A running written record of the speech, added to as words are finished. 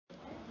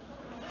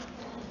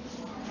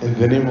In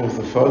the name of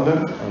the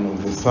Father, and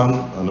of the Son,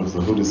 and of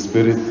the Holy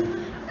Spirit,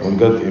 one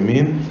God,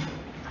 Amen.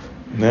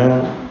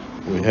 Now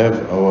we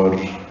have our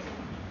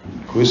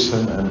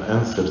question and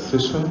answer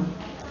session.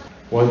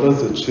 Why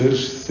does the church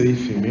say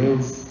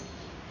females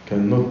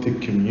cannot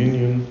take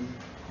communion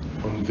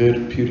on their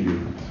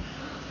period?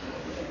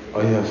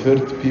 I have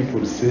heard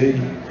people say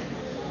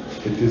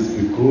it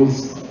is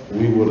because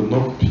we were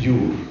not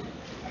pure.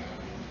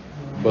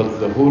 But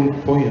the whole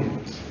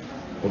point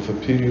of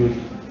a period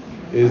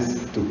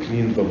is to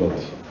clean the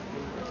body.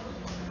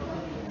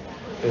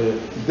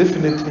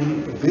 Definitely,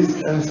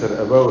 this answer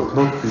about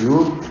not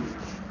pure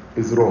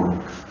is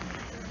wrong.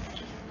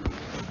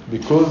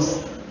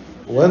 Because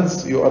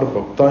once you are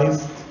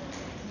baptized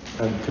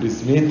and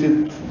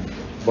chrismated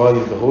by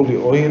the holy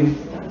oil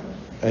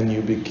and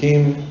you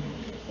became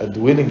a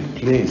dwelling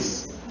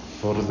place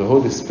for the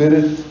Holy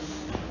Spirit,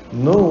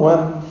 no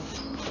one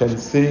can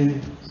say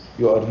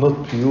you are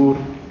not pure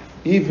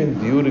even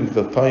during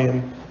the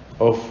time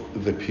of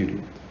the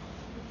period.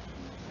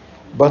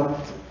 But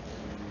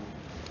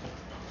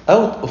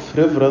out of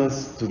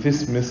reverence to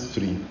this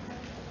mystery,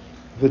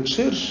 the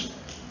church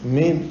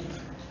made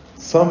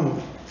some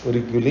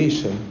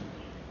regulation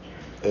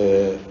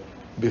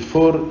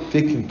before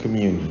taking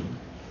communion.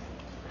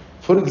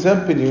 For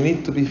example, you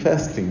need to be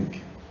fasting.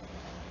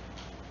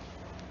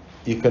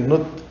 You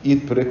cannot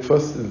eat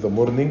breakfast in the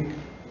morning,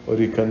 or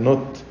you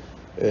cannot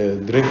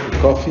drink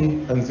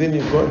coffee and then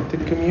you go and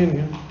take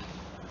communion.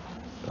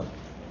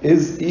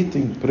 Is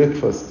eating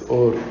breakfast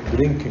or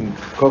drinking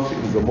coffee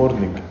in the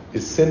morning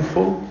is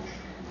sinful?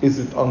 Is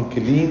it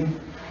unclean?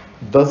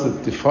 Does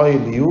it defile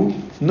you?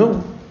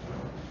 No.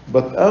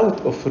 But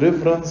out of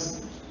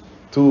reverence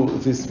to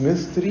this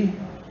mystery,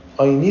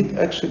 I need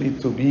actually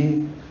to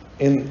be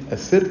in a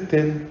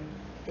certain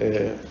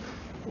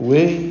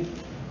way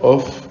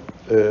of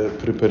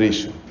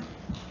preparation.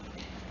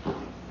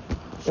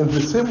 In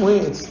the same way,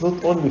 it's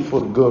not only for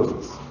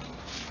girls,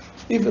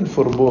 even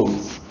for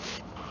boys.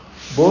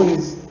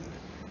 Boys,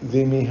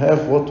 they may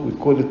have what we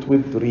call it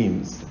wet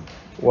dreams.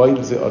 While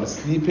they are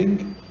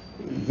sleeping,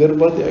 their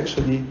body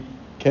actually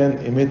can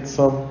emit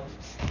some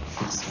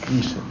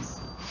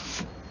excretions.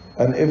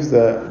 And if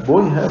the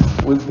boy has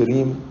wet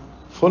dream,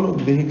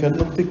 following day he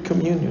cannot take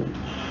communion.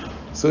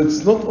 So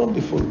it's not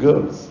only for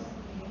girls.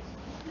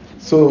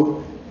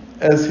 So,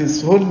 as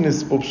His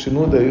Holiness Pope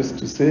Shenouda used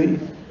to say,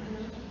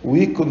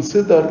 we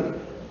consider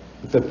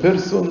the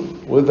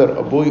person, whether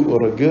a boy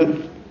or a girl,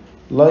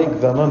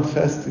 like the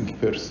non-fasting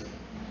person.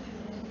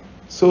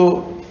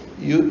 So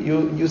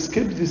you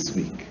skip this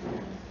week.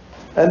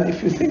 And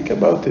if you think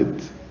about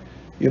it,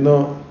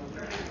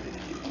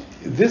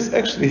 this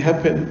actually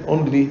happened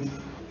only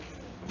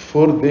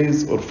 4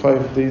 days or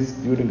 5 days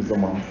during the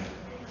month.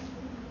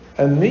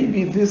 And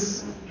maybe in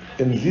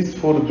these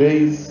 4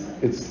 days,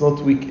 it's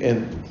not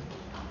weekend.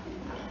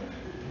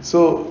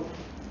 So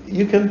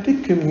you can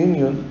take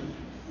communion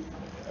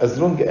as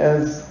long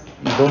as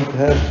you don't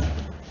have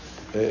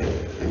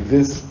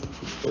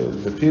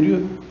the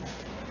period.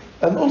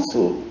 And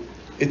also,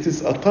 it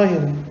is a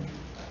time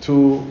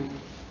to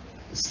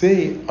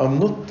say, I'm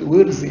not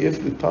worthy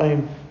of the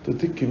time to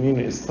take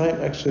communion. It's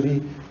time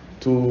actually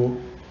to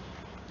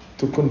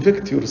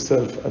convict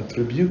yourself and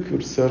to rebuke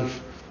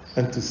yourself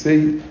and to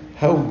say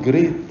how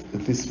great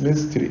this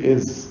mystery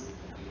is.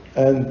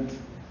 And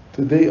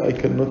today I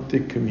cannot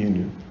take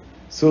communion.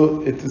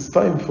 So it is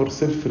time for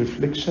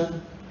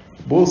self-reflection,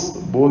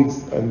 both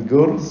boys and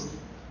girls,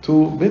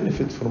 to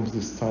benefit from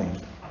this time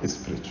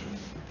spiritually.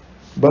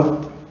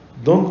 But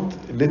don't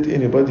let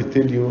anybody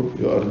tell you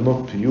you are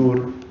not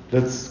pure.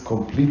 That's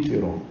completely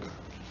wrong.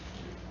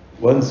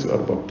 Once you are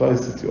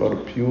baptized, you are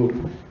pure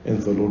in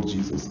the Lord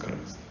Jesus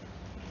Christ.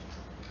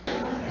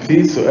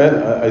 في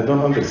سؤال, I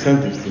don't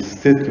understand if it's a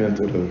statement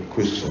or a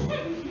question,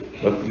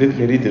 but let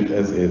me read it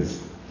as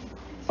is.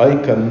 I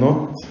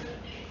cannot,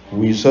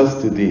 we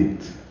just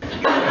date,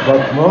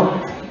 but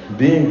not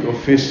being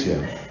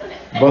official,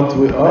 but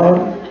we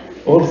are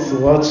also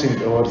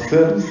watching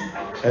ourselves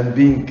and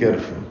being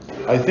careful.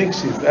 I think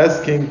she's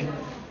asking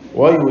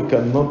why we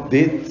cannot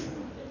date,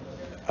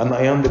 and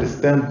I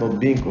understand not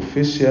being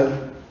official,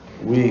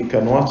 we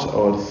can watch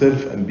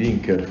ourselves and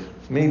being careful.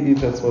 Maybe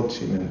that's what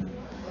she meant.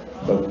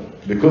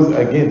 But because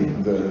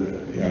again,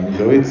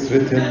 the way it's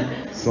written,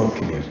 it's not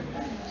clear.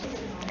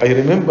 I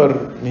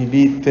remember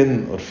maybe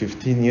 10 or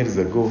 15 years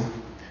ago,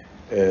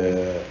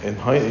 in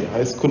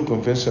high school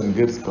convention,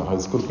 girls' high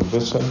school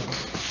convention,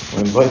 we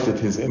invited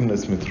His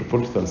Eminence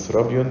Metropolitan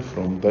Serapion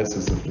from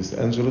Diocese of Los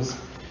Angeles.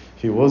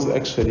 He was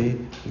actually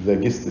the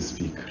guest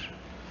speaker.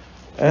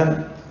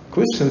 And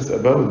questions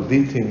about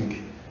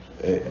dating,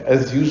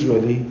 as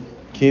usually,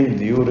 came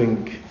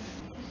during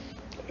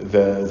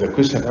the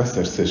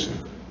question-answer session.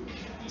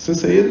 So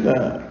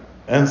Sayyidina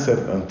answered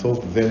and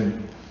told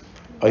them,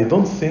 I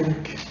don't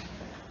think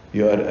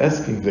you are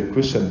asking the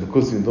question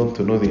because you don't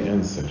know the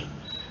answer.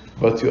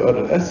 But you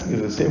are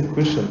asking the same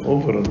question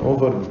over and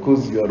over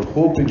because you are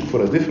hoping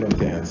for a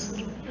different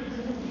answer.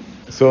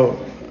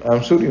 So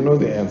I'm sure you know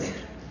the answer.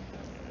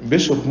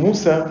 Bishop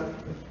Musa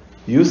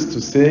used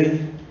to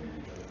say,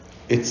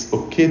 it's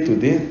okay to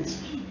date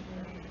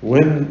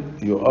when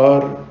you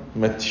are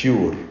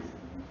mature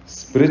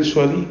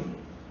spiritually,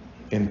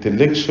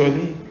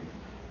 intellectually,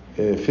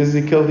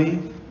 physically,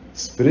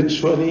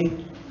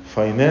 spiritually,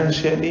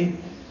 financially,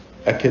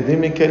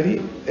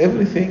 academically,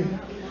 everything.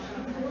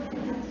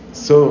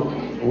 So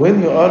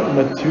when you are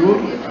mature,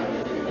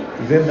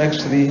 then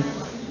actually,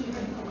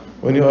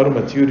 when you are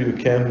mature, you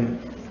can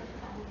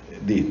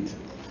date.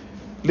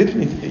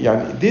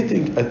 يعني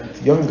dating at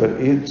younger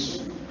age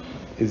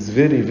is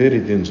very, very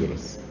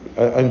dangerous.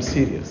 I'm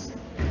serious.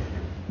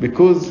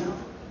 Because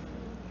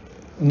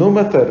no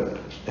matter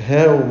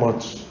how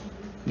much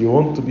you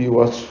want to be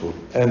watchful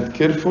and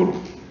careful,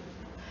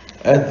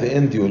 at the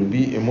end you will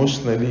be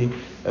emotionally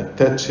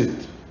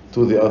attached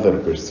to the other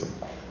person.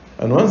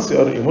 And once you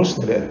are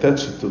emotionally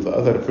attached to the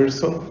other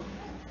person,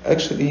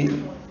 actually,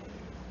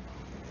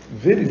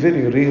 very,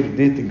 very rare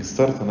dating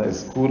starts in high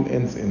school,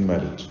 ends in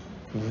marriage.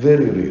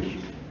 Very rare.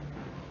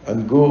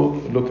 And go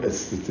look at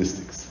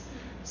statistics.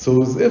 So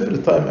with every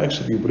time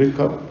actually you break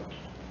up,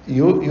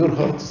 your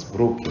heart is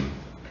broken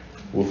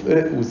with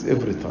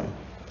every time.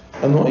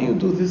 And why you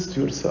do this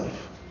to yourself?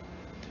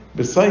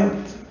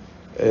 Besides,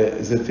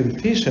 the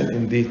temptation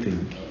in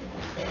dating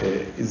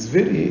is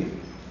very,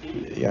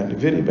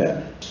 very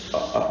bad.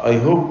 I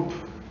hope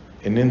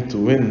and then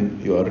when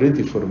you are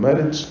ready for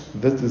marriage,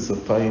 that is the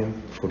time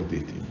for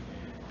dating.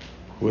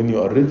 When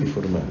you are ready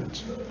for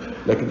marriage.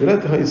 Like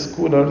the high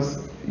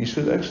schoolers, you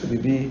should actually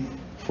be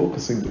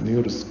focusing on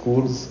your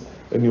schools,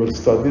 on your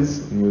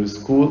studies, in your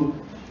school,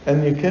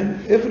 and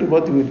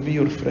everybody will be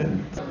your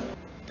friend.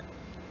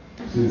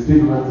 She's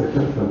speaking about the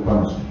capital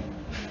punishment.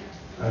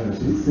 And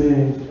she's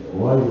saying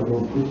why we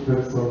don't put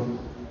person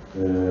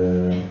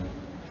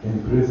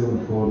in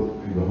prison for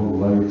the whole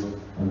life,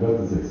 and God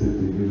is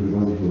accepting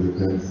everybody who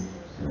repents.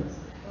 Yes.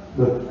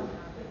 But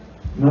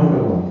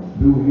number one,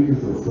 do we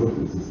believe in the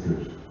authority of the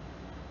scripture?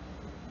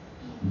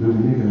 Do we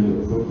believe in the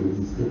authority of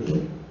the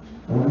scripture?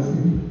 I'm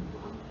asking you.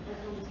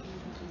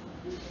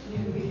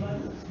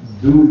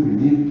 Do we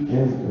believe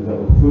in the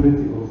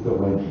authority of the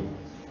Bible?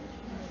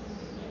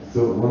 So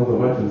when the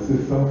Bible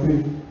says something,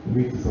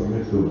 we need to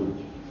submit to it.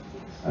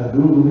 And do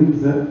we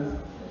believe that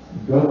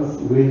God's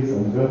ways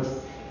and God's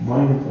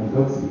mind and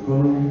God's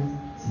economy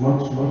is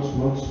much, much,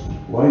 much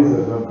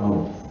wiser than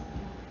ours?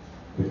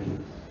 Okay.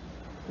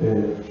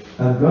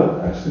 And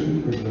God actually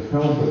is the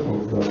founder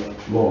of the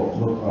law,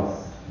 not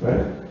us,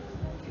 right?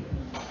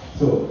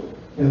 So,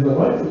 in the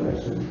Bible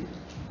actually,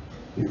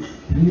 it's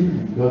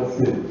clearly God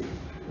said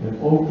in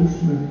Old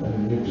Testament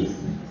and New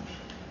Testament.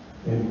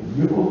 In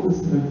your Old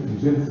Testament, in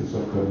Genesis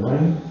chapter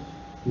 9,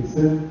 he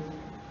said,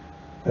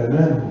 a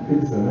man who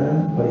kills a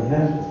man by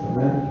hand of a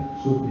man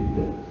should be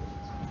killed.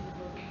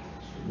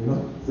 You know,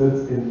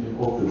 that's in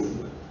Old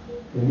Testament.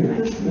 In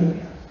New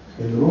Testament,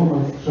 in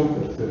Romans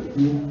chapter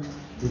 13,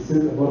 he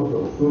said about the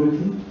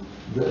authority,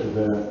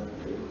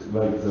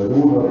 like the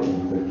ruler or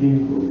the king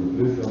or the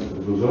president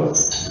or the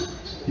judge,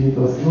 he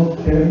does not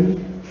carry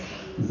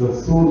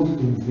the sword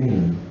in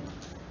vain,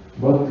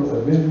 but to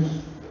avenge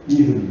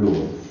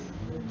evildoers.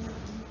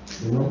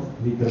 You know,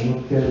 he does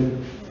not carry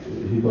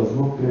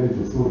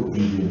the sword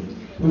in vain.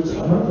 Which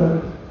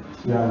another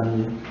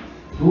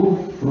proof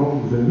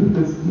from the New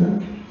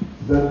Testament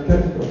that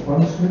capital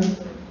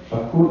punishment,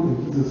 according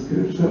to the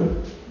scripture,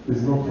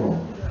 is not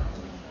wrong.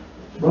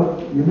 But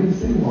you may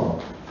say why?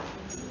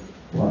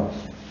 Why?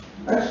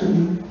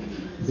 Actually,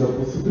 the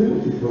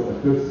possibility for a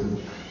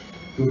person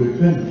to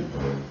repent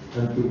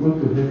and to go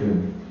to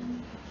heaven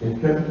in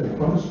capital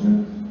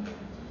punishment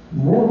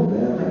more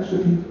than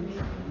actually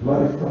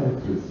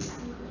lifetime prison.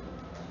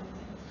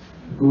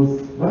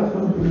 Because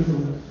lifetime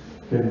prison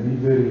can be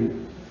very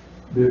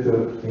bitter,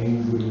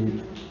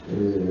 angry,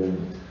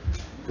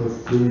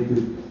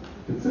 frustrated,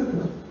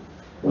 etc.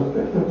 But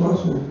capital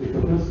punishment, if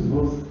a person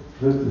knows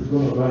that he's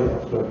going to die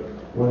after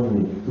 1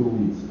 week, 2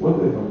 weeks,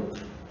 whatever,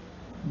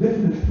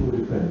 definitely will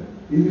repent.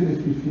 Even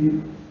if you feel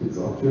it's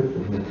unfair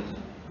for him,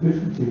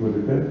 definitely will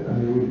repent and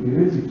he will be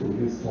ready for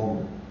this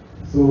moment.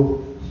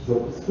 So the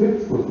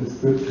prospect for this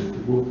person to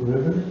go to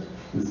heaven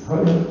is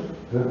higher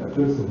than a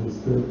person who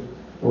spent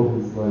all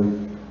his life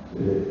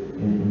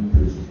in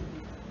prison.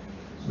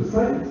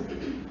 Besides,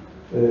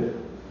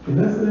 in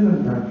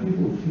Israel,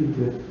 people feel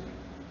that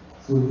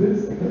so there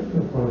is a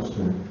capital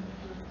punishment.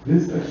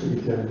 This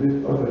actually can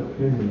lead other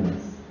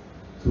criminals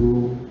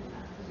to,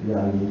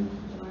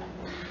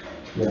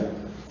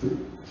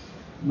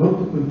 not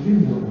to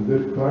continue in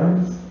their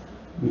crimes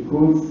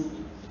because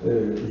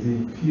they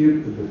fear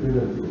the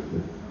penalty of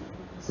death.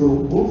 So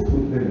both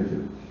will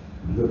benefit.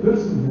 The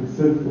person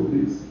himself will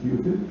be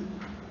executed.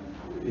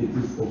 It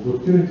is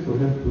opportunity for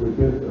him to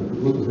repent and to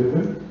go to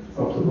heaven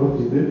after what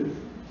he did,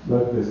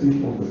 like the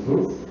thief on the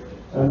cross.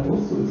 And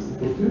also it's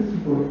opportunity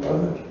for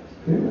other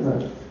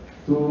criminals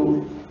to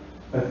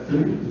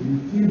be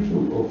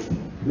fearful of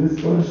this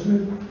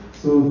punishment,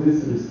 so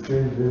this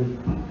restrains them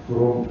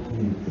from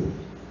being killed.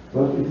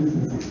 But it is in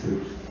the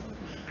scripture.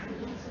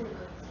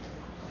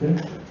 Okay?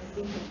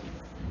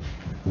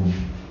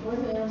 Where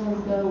do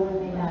animals go when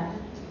they die?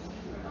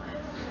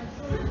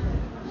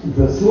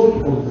 The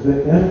soul of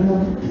the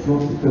animal is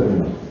not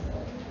eternal.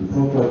 It's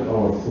not like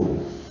our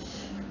soul.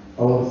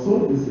 Our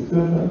soul is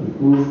eternal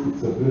because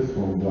it's a breath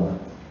from God.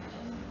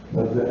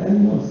 But the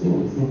animal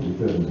soul is not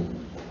eternal.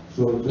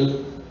 So it just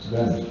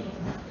vanishes.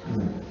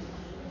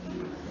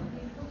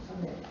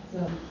 Okay, so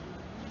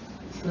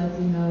like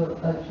you know,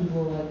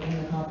 people like in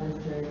the Calvinist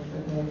church,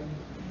 okay,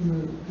 who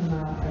come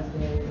out as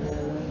gay or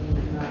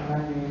lesbian, not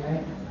binary,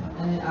 right?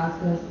 And they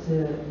ask us to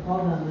call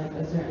them like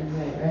a certain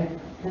way, right?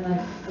 And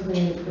like,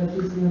 okay, the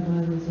Christian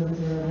ability service,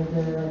 like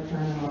they're like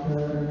trying to help her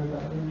or whatever,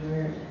 but when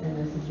you're in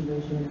a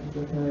situation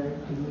with her,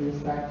 do you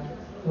respect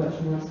what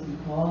she wants to be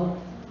called,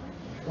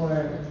 or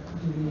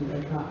do you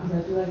like not? Because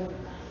I feel like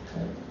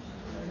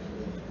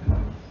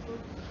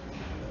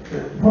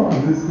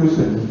This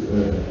question is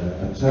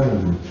a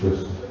challenging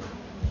question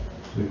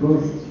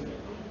because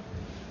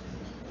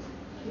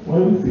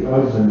one of the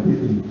arguments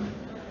given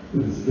to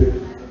respect,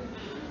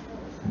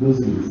 those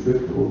who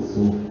respect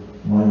also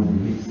my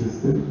belief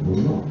system or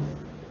not.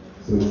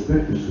 So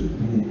respect should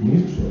be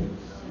mutual.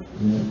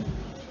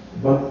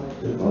 But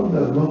in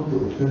order not to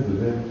offend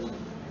them,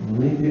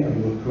 maybe I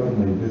will try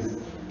my best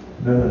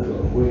never to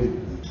avoid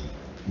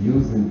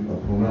using a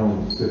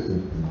pronoun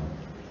certain pronoun.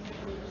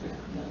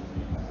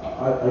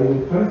 I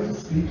will try to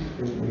speak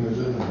in a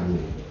general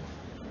way.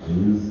 I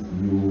use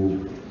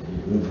you,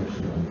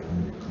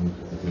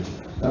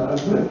 I'll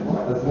try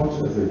as much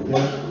as I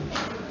can,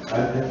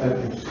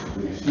 and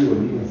if she or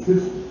he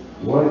insists,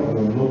 why I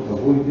am not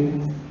avoiding,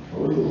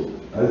 although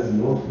as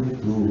you want me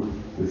to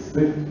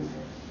respect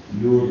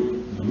your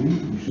belief,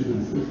 you should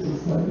respect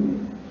also my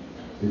belief.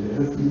 It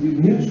has to be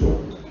mutual.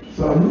 So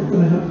I'm not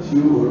going to hurt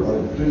you or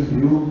offend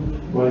you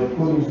by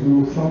calling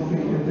you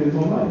something that they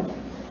don't like.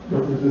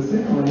 But at the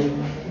same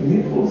time, we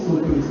need also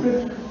to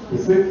respect.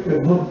 Respect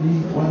cannot be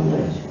one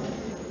way.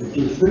 If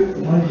you respect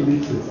my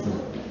belief system.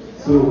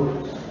 So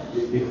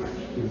if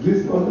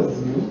this bothers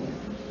you,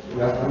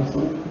 yeah, I'm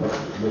sorry, but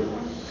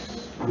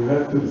you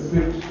have to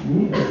respect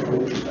me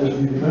as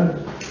you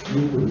demand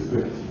me to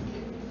respect you.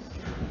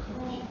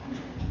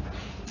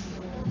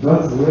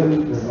 God's will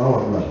in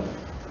our life.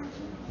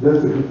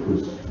 That's a good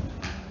question.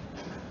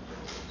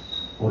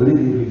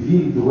 Already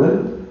revealed well,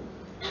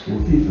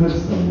 وفي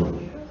personal well.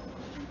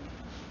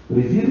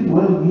 Revealed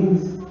well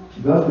means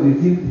God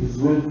revealed His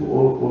will to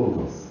all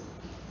of us.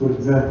 For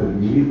example,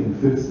 we read in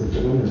 1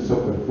 Thessalonians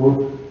chapter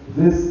 4,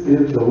 this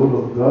is the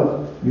will of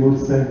God, your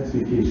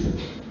sanctification.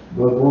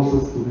 God wants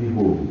us to be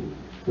holy.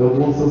 God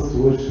wants us to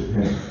worship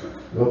Him.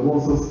 God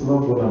wants us to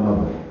love one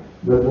another.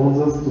 God wants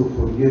us to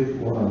forgive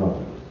one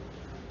another.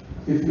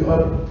 If you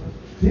are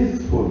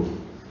faithful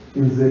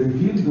in the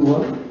revealed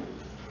one,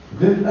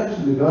 then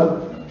actually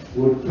God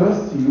will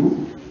trust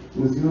you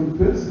with your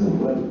personal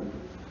will,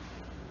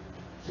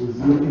 with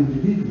your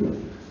individual.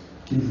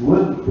 His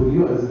will for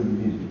you as an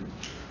individual.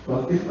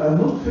 But if I'm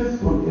not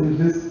faithful in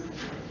this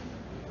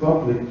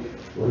public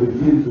or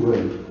revealed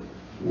will,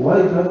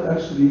 why God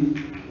actually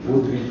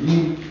would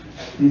reveal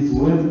His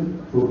will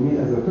for me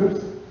as a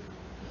person?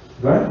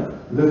 Right?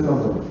 That's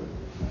number one.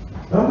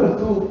 Number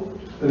two,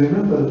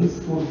 remember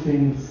these four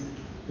things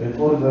in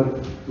order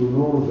to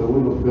know the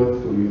will of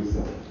God for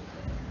yourself.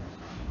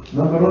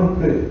 Number one,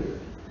 pray.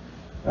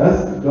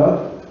 Ask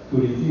God to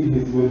reveal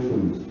His will for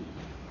you.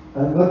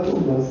 And God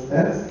told us,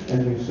 ask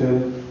and you shall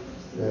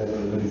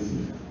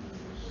receive.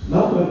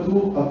 Number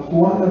two,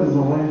 acquire the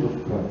mind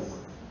of Christ.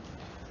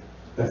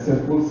 As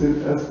St. Paul said,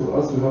 as for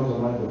us, we have the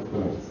mind of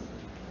Christ.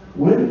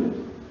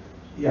 When,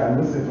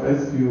 if I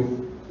ask you,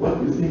 what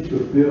do you think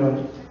your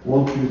parent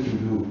wants you to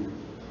do?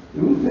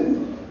 You will tell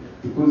me,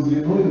 because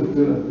you know your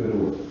parent very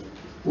well.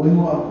 When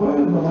you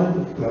acquire the mind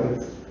of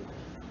Christ,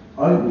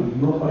 I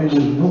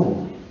will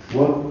know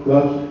what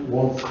God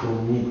wants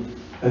from me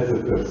as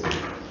a person.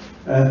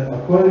 And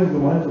acquiring the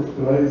mind of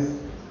Christ,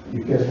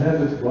 you can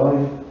have it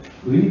by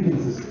reading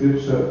the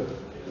scripture,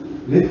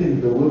 letting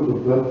the word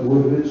of God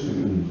dwell richly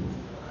in you.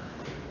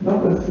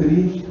 Number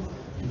three,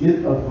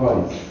 get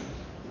advice,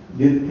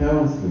 get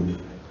counseling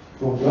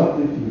from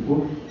godly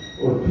people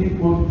or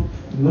people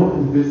know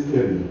in this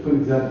area. For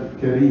example,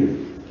 career.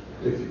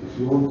 If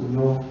you want to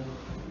know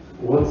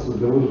what's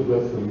the will of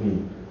God for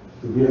me,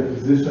 to be a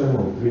physician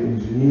or to be an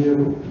engineer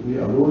or to be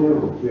a lawyer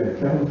or to be an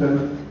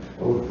accountant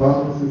or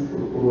pharmacist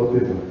or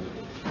whatever.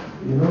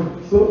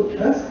 So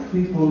ask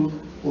people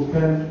who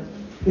can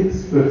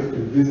expert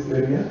in this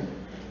area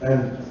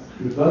and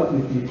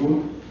godly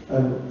people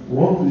and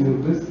want your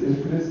best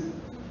interest.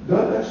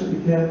 God actually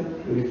can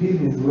reveal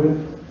His will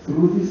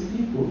through these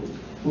people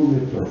whom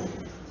you trust.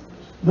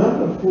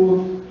 Number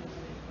four,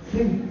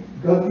 think.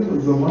 God gives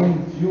us the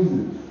mind to use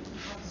it.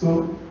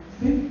 So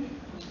think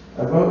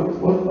about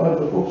what are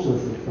the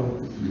options in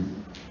front of you.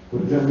 For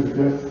example, you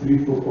have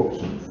 3-4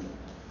 options.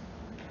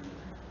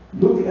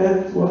 Look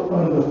at what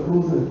are the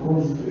pros and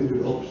cons of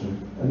every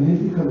option. And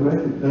then you can write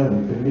it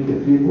down. You can make a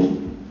table.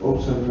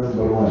 Option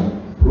number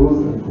 1, pros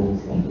and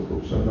cons.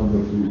 Option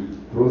number 2,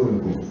 pros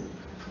and cons.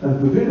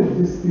 And develop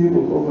this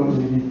table over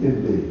maybe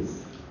 10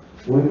 days.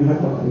 When you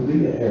have an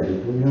idea, add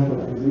it. When you have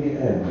an idea,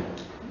 add it.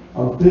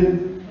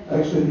 Until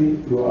actually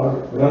you are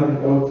running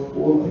out of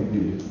all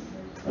ideas.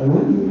 And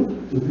when you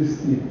look to this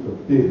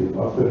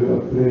table after you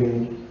are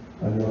praying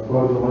and you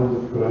acquire the mind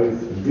of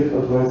Christ and get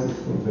advices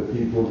from the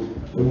people,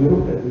 when you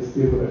look at this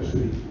table,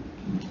 actually,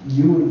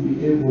 you will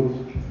be able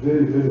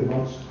very, very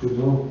much to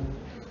know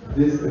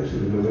this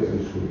actually the way I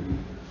should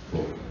go.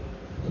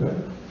 Right?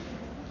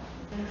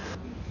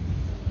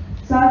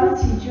 So I have a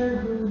teacher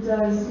who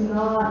does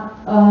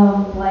not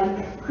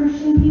like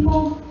Christian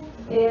people,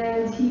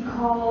 and he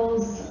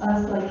calls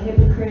us like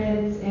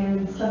hypocrites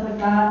and stuff like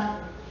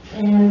that.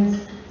 And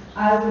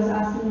I was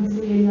asking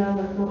to know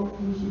like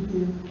what we should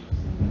do.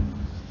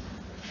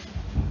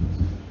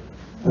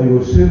 I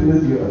will share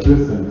with you a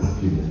personal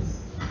experience.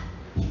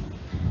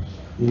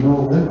 You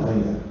know, when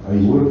I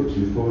worked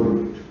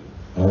before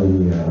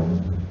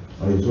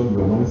I joined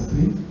the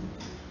monastery,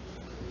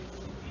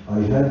 I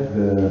had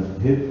the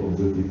head of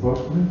the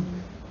department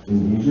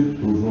in Egypt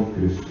who was not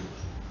Christian.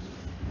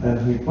 And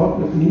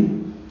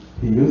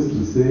he used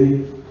to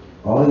say,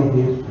 I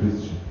hate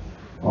Christian.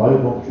 I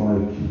don't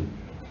like you.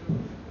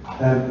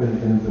 And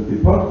in the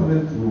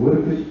department we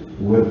worked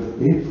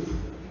with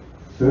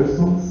 8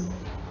 persons,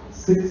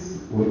 6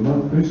 were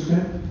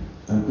non-Christian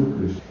and 2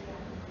 Christian.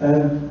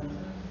 And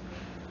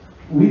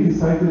we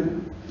decided,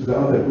 the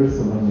other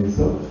person and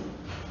myself,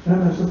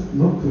 and I just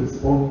not to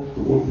respond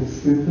to all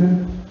these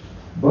statements,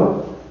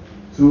 but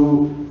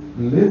to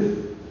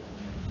live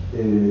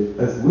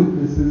as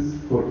witnesses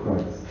for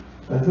Christ.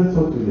 And that's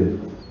what we did.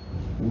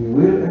 We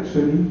were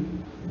actually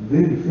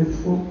very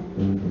faithful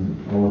in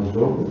our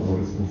job, in our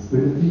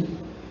responsibility,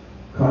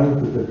 kind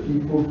to the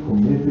people,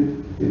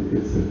 committed,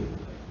 etc.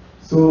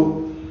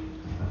 So,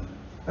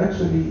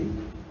 actually,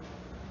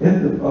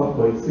 ended up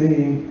by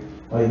saying,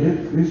 I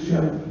hate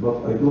Christian,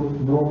 but I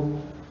don't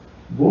know.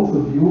 Both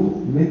of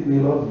you made me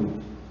love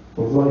you,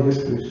 although I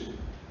hate Christian.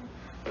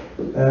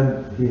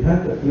 And he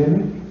had a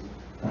clinic,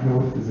 and we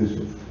were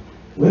physicians.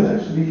 When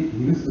actually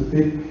he used to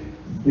take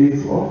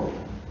days off,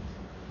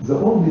 the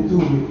only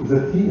 2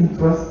 that he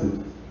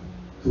entrusted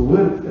to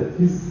work at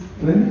his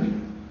clinic,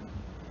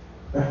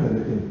 the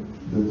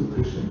 2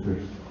 Christian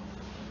persons.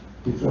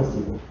 He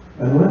trusted them.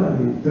 And when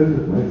I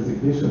turned my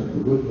resignation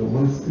to go to the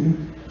monastery,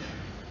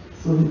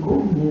 so he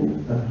called me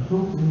and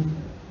told me,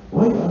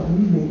 why are you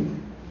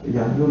leaving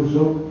your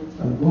job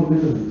and go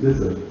live in the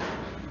desert?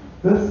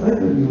 That's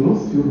either you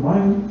lost your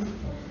mind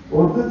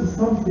or that is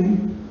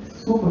something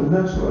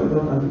supernatural, I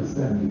don't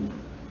understand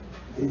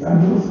it.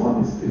 And he was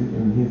honest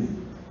in his.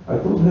 I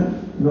told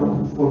him,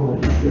 no, it's for my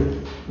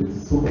mistake. It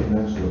is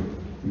supernatural.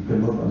 You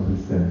cannot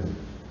understand it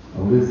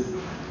unless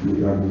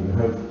you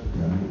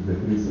have the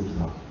grace of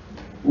God.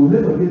 We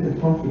never get in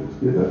conflict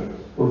together,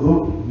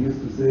 although he used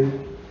to say,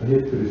 I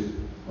hate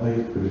Christian, I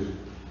hate Christian.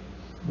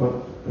 But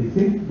I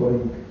think by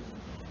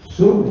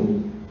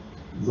showing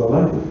the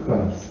light of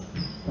Christ,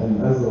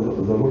 and as the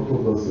Lord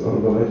told us, you are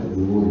the light of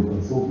the world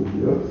and salt of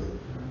the earth,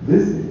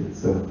 this in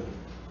itself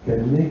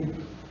can make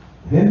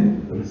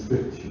him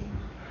respect you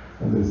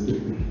and respect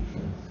the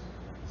Christians.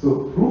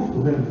 So prove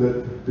to him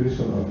that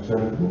Christians are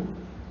charitable,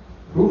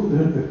 prove to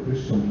him that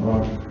Christians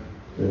are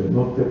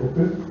not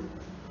hypocrites,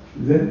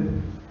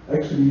 then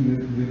actually you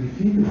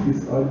defeated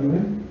his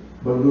argument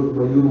by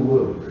your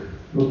work,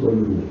 not by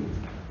your work.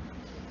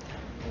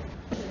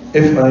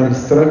 If I'm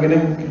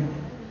struggling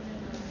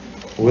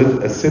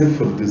with a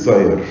sinful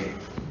desire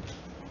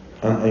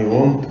and I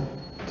want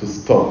to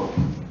stop,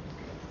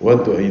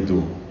 what do I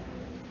do?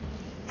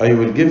 I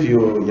will give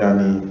you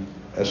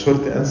a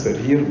short answer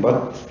here,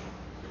 but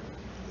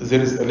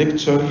there is a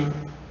lecture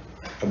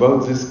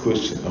about this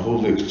question, a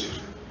whole lecture.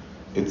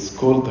 It's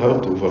called How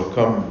to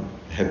Overcome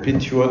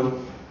Habitual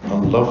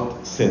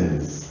Unloved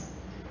Sins.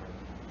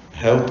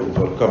 How to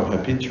overcome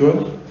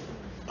habitual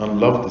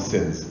unloved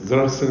sins. There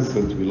are sins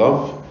that we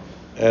love,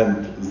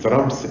 and there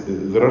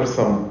are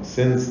some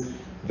sins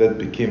that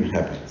became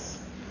habits.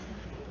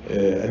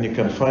 And you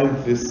can find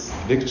this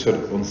lecture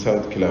on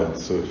SoundCloud.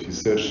 So if you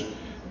search,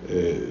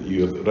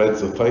 you write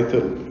the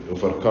title,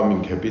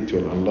 Overcoming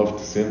Habitual Unloved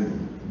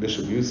Sin,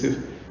 Bishop Yusuf,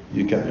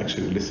 you can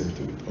actually listen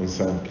to it on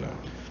SoundCloud.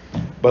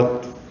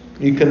 But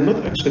you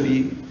cannot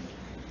actually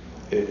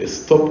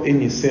stop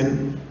any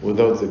sin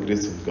without the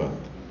grace of God.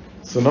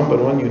 So number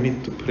one, you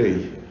need to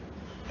pray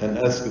and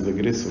ask the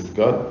grace of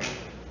God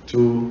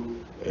to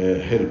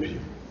help you.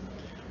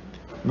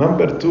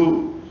 Number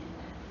two,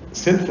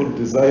 sinful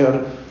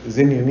desire,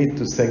 then you need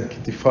to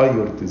sanctify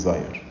your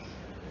desire.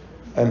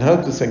 And how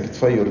to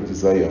sanctify your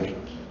desire?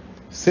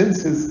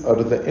 Senses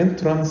are the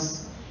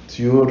entrance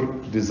to your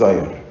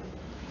desire.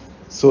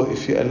 So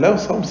if you allow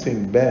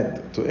something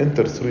bad to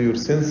enter through your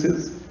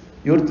senses,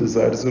 your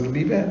desires will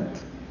be bad,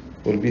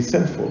 will be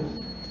sinful.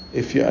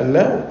 If you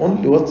allow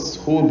only what's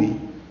holy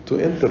to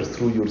enter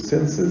through your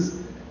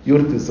senses, your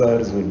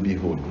desires will be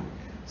holy.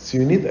 So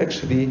you need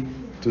actually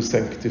to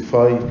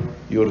sanctify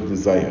your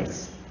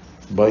desires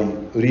by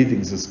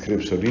reading the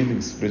scripture,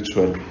 reading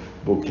spiritual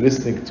book,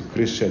 listening to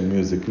Christian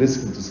music,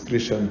 listening to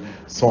Christian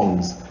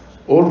songs.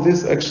 All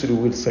this actually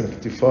will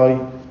sanctify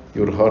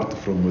your heart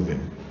from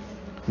within.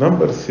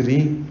 Number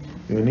three,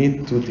 you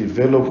need to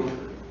develop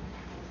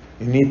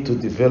you need to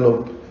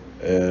develop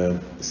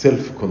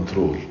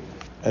self-control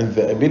and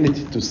the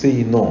ability to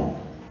say no.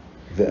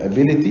 The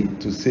ability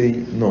to say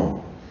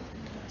no.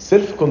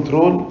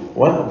 Self-control,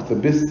 one of the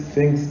best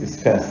things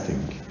is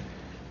fasting.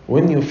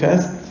 When you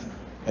fast,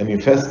 and you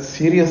fast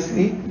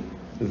seriously,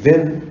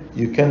 then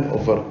you can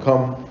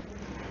overcome,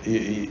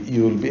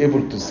 you will be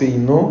able to say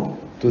no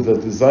to the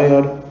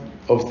desire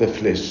of the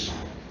flesh.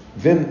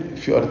 Then,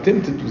 if you are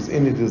tempted with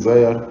any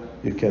desire,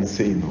 you can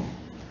say no.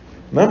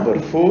 Number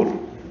 4,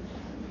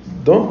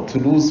 don't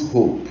lose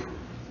hope.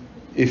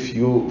 If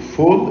you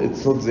fall,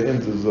 it's not the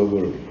end of the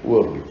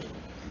world.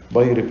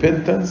 By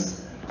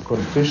repentance,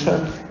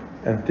 confession,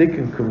 and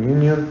taking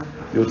communion,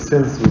 your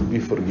sins will be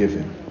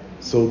forgiven.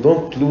 So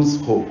don't lose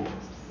hope.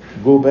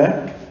 Go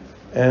back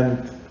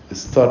and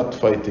start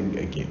fighting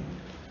again.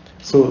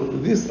 So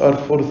these are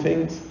 4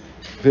 things,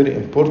 very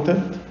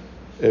important.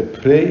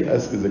 Pray,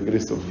 ask the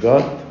grace of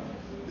God,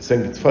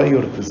 sanctify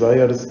your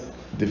desires,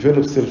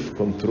 develop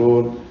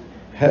self-control,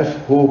 have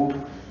hope,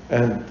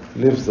 and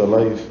live the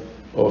life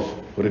of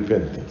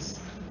repentance.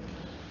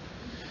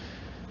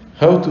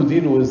 How to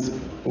deal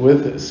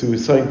with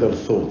suicidal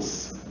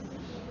thoughts?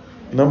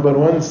 Number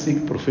 1,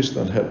 seek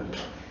professional help.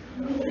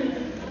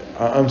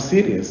 I'm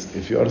serious.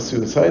 If you are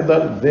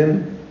suicidal,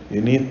 then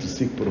you need to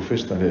seek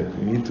professional help.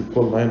 You need to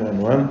call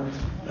 911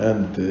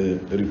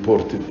 and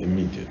report it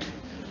immediately.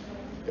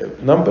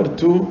 Number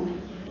 2,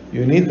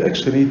 you need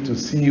actually to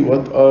see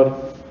what are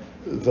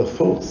the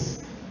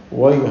thoughts,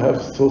 why you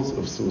have thoughts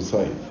of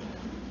suicide.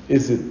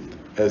 Is it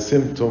a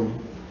symptom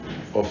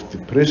of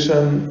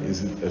depression?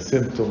 Is it a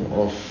symptom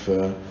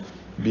of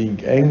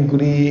being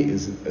angry?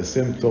 Is it a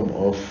symptom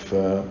of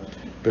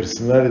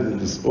personality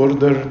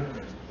disorder?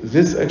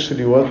 This is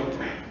actually what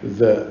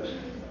the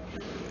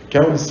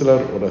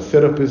counselor or a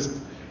therapist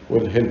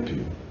will help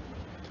you.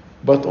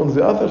 But on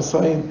the other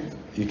side,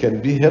 you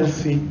can be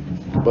healthy,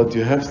 but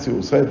you have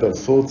suicidal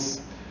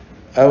thoughts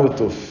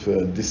out of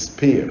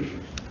despair.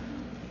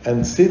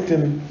 And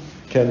Satan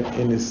can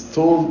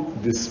install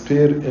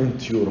despair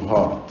into your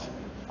heart.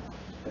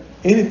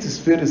 Any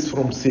despair is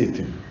from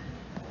Satan.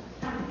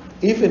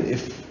 Even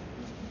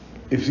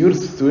if your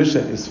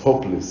situation is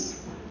hopeless,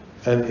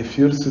 and if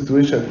your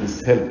situation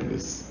is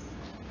helpless.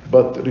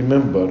 But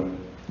remember,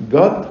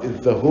 God is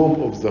the hope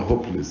of the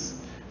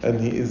hopeless, and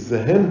He is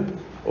the help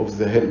of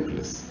the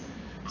helpless.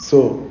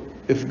 So,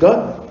 if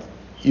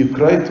you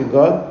cry to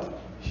God,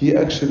 He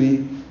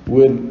actually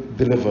will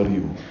deliver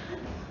you.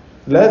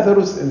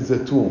 Lazarus in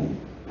the tomb,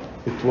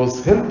 it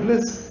was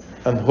helpless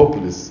and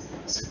hopeless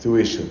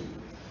situation.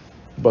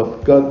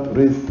 But God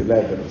raised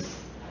Lazarus.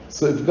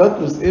 So if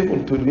God was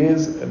able to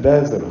raise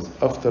Lazarus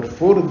after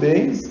 4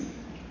 days,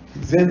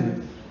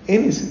 then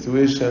any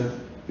situation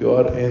you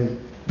are in,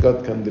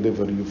 God can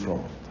deliver you from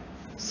it.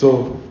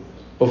 So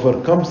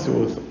overcome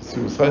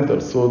suicidal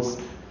thoughts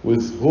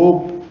with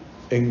hope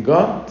in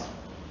God,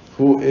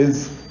 who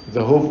is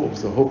the hope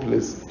of the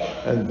hopeless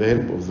and the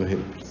help of the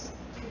helpless.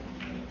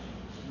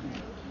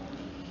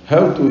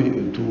 How do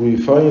we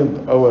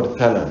find our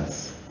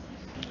talents?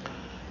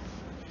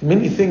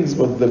 Many things,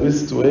 but the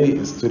best way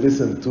is to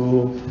listen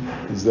to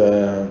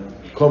the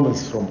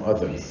comments from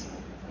others.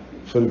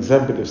 For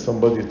example, if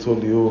somebody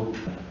told you,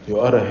 you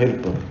are a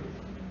helper,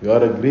 you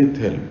are a great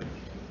help.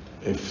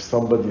 If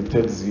somebody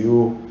tells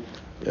you,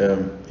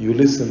 you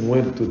listen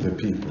well to the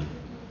people.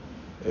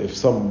 If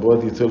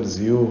somebody tells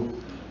you,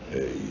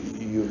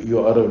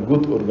 you are a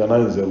good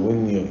organizer,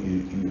 when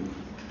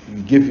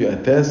you give you a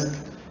task,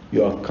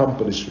 you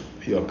accomplish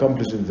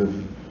in the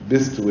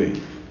best way,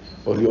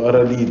 or you are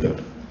a leader.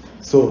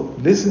 So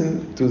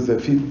listen to the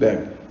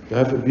feedback. You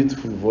have a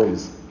beautiful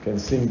voice, can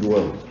sing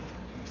well.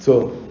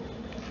 So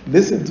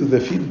listen to the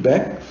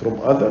feedback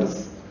from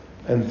others,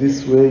 and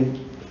this way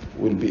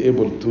we'll be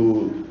able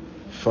to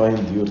find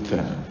your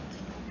talent.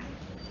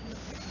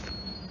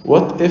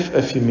 What if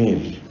a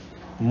female,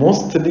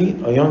 mostly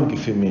a young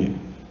female,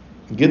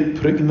 get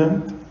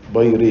pregnant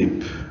by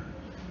rape,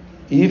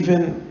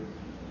 even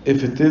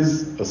if it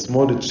is a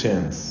small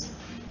chance?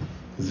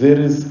 There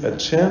is a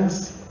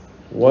chance.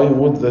 Why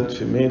would that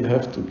female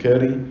have to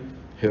carry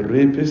her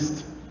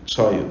rapist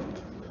child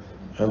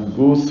and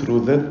go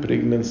through that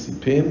pregnancy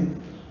pain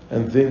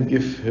and then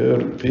give her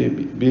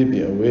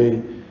baby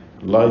away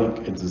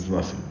like it is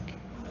nothing?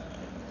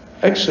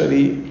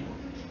 Actually,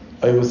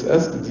 I was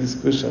asked this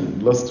question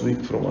last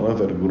week from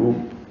another group,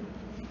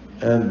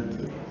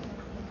 and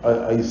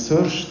I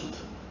searched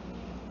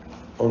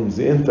on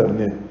the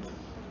internet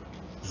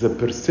the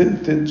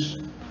percentage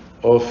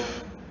of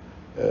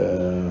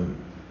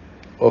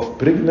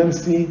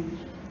pregnancy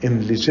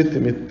in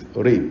legitimate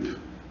rape.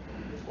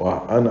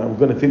 And I'm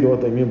going to tell you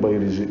what I mean by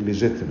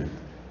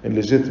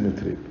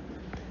legitimate rape.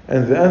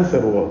 And the answer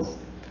was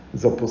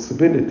the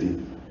possibility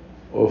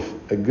of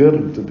a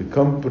girl to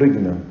become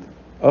pregnant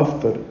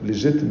after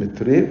legitimate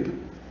rape,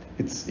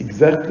 it's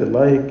exactly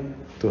like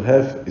to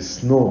have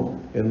snow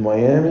in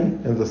Miami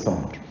in the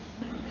summer.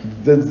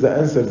 That's the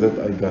answer that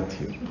I got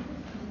here,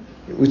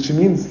 which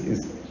means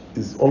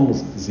is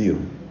almost zero.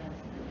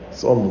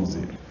 It's almost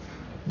zero.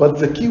 But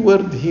the key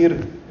word here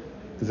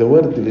the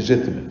word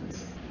legitimate.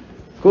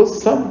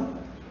 Because some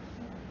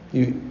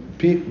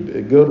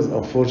girls,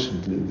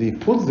 unfortunately, they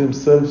put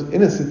themselves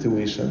in a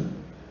situation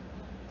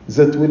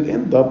that will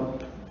end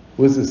up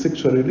with a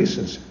sexual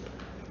relationship.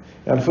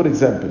 And for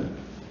example,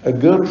 a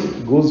girl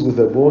goes with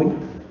a boy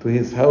to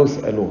his house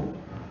alone.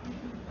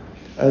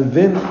 And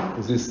then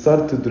they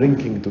started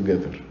drinking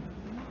together.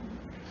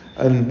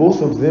 And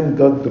both of them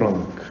got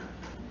drunk.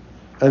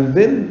 And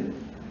then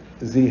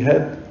they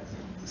had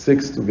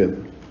sex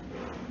together.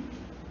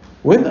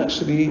 When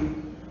actually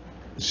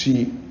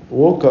she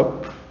woke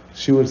up,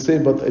 she will say,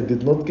 but I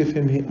did not give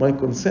him my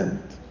consent.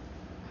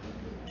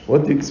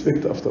 What do you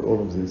expect after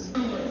all of this?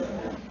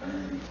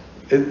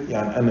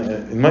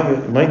 In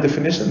my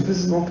definition, this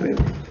is not rape.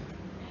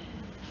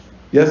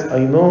 Yes, I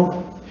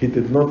know he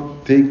did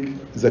not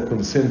take the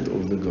consent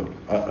of the girl.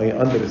 I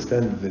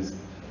understand this.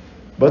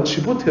 But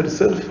she put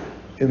herself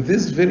in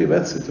this very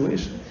bad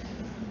situation.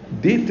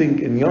 Dating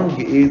in young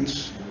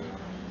age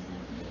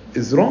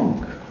is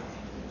wrong.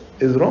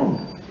 Is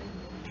wrong.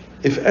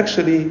 If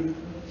actually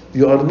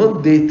you are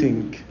not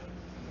dating,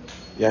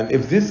 and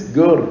if this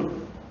girl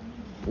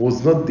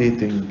was not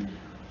dating,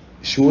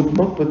 she would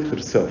not put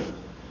herself.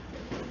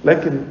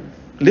 Like,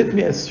 let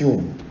me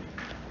assume,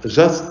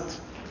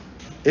 just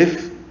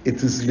if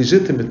it is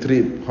legitimate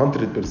rape,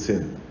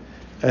 100%,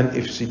 and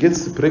if she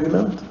gets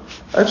pregnant,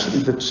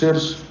 actually the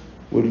church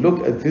will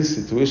look at this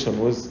situation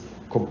with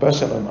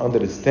compassion and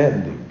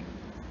understanding.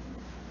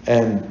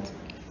 And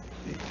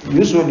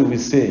usually we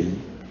say,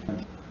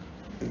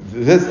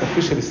 that's the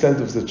official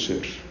stand of the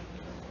church.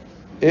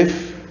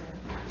 If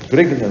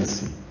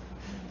pregnancy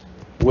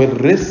will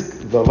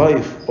risk the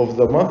life of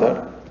the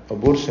mother,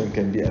 abortion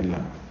can be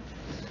allowed.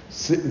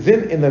 So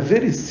then in a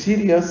very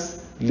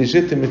serious,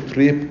 legitimate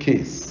rape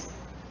case,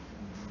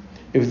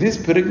 if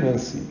this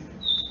pregnancy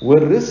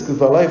will risk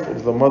the life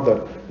of the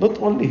mother, not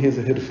only her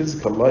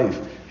physical life,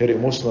 her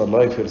emotional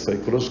life, her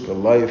psychological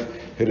life,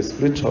 her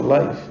spiritual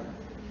life,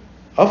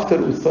 after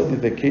we study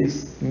the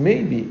case,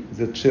 maybe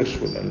the church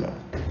will allow.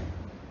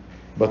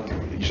 But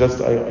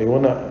just I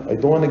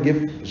don't want to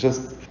give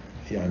just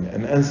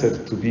an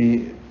answer to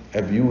be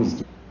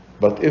abused,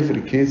 but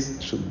every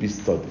case should be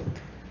studied.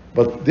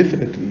 But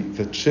definitely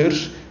the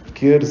church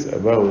cares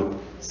about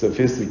the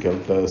physical,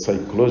 the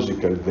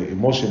psychological, the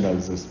emotional,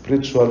 the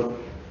spiritual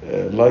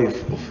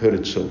life of her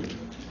children.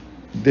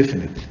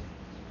 Definitely.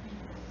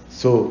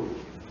 So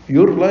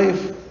your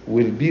life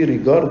will be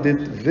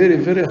regarded very,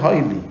 very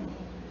highly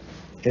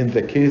in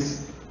the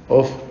case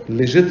of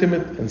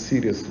legitimate and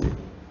serious rape.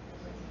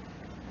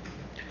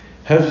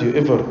 Have you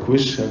ever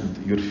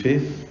questioned your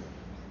faith?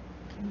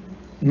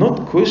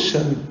 Not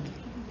questioned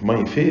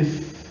my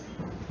faith,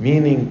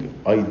 meaning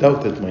I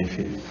doubted my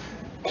faith.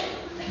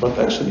 But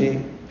actually,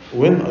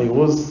 when I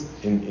was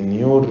in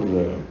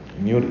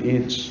your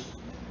age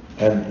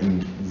and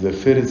in the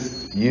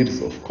first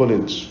years of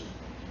college,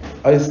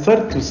 I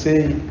start to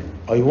say,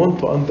 I want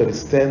to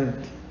understand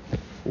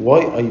why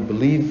I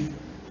believe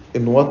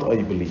in what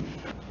I believe.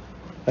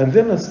 And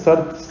then I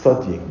start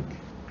studying.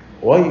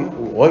 Why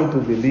do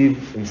we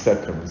believe in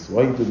sacraments?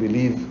 Why do we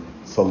believe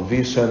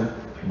salvation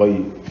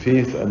by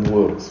faith and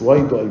works?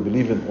 Why do I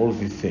believe in all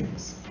these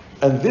things?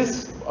 And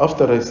this,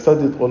 after I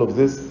studied all of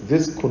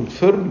this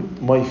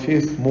confirmed my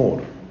faith more.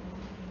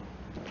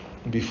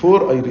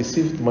 Before I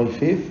received my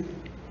faith,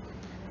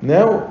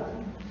 now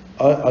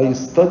I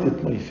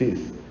studied my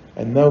faith,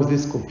 and now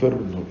this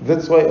confirmed me.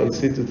 That's why I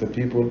say to the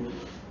people,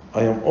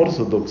 I am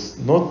Orthodox,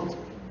 not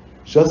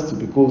just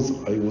because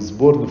I was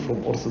born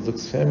from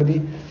Orthodox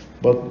family,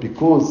 but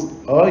because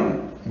I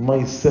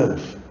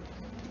myself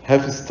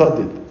have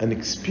studied and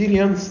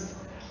experienced,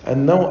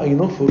 and now I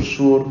know for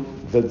sure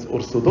that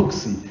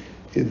Orthodoxy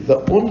is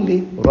the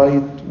only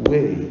right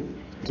way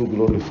to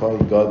glorify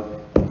God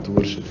and to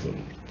worship the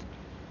Lord.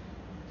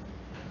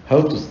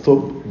 How to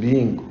stop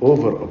being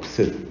over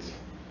upset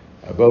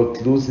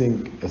about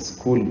losing a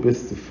school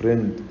best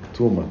friend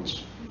too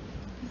much.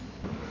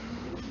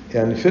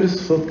 And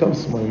first thought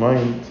comes to my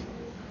mind,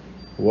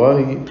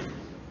 why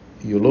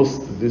you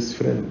lost this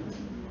friend.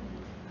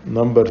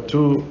 Number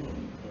two,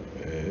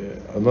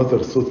 another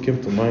thought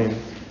came to mind,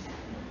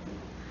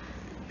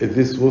 if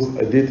this was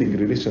a dating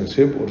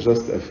relationship or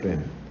just a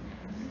friend.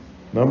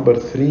 Number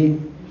three,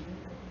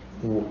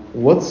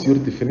 what's your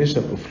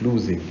definition of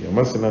losing?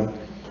 مثلا,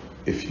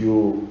 if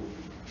you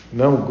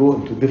now go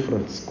into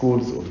different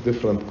schools or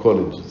different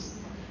colleges,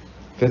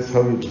 that's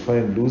how you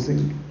define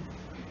losing?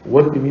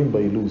 What do you mean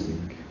by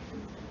losing?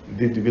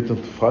 Did you get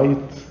into a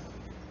fight?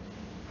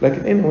 Like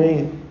in any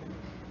way,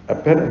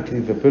 apparently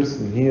the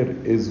person here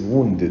is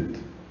wounded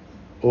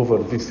over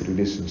this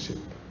relationship.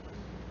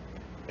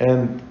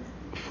 And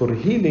for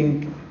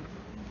healing,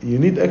 you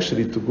need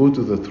actually to go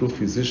to the true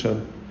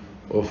physician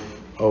of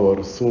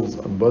our souls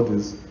and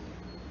bodies,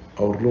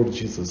 our Lord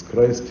Jesus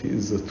Christ. He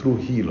is the true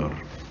healer.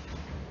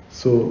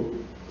 So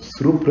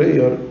through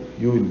prayer,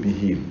 you will be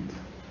healed.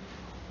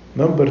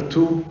 Number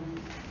two,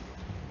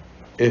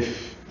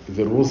 if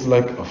there was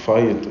like a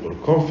fight or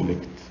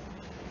conflict,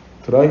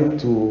 try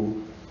to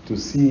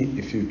see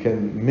if you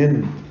can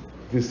mend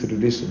this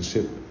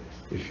relationship.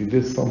 If you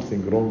did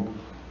something wrong,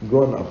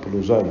 go and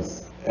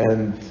apologize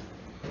and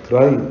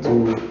try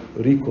to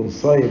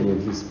reconcile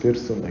with this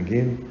person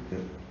again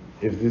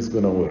if this is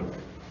gonna work.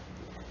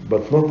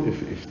 But not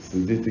if it's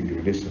a dating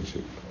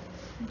relationship.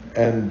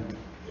 And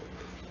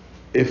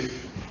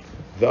if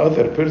the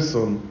other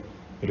person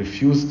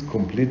refused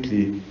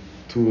completely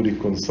to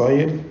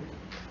reconcile,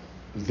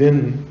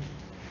 then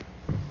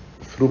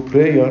through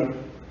prayer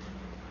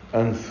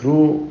and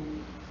through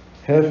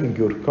having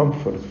your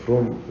comfort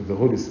from the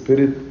Holy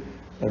Spirit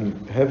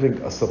and having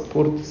a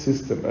support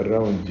system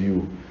around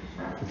you,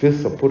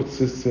 this support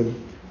system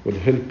will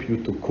help you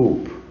to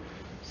cope.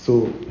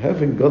 So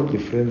having godly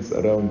friends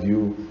around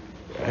you,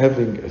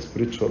 having a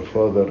spiritual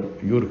father,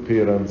 your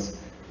parents,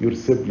 your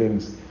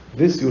siblings,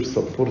 this is your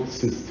support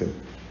system.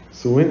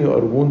 So when you are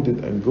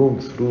wounded and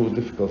going through a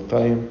difficult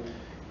time,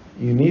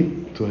 you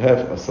need to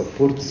have a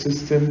support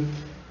system.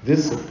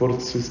 This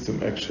support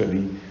system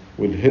actually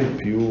will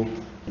help you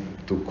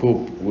to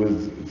cope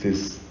with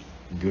this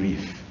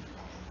grief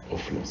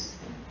of loss.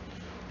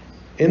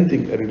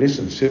 Ending a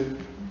relationship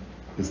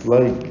is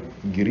like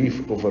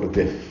grief over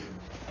death.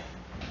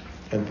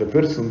 And the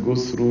person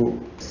goes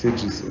through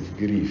stages of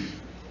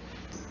grief: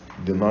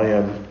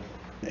 denial,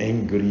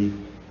 angry,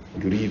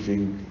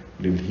 grieving,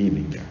 then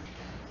healing.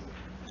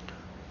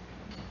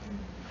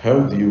 How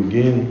do you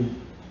gain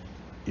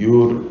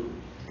your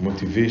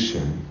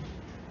motivation?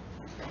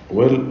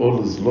 Well,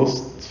 all is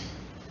lost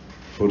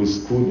for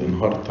school in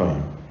hard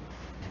time.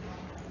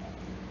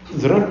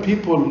 There are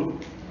people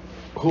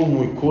whom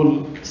we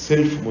call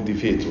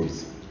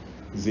self-motivators.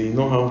 They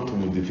know how to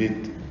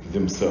motivate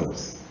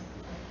themselves.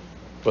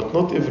 But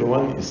not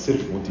everyone is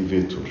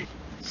self-motivator.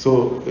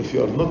 So if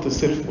you are not a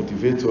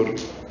self-motivator,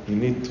 you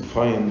need to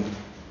find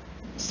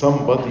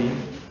somebody,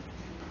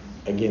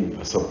 again,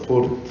 a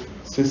support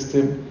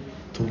system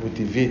to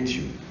motivate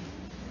you.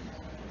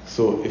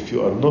 So if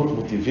you are not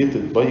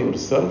motivated by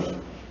yourself,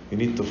 you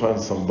need to find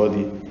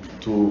somebody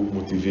to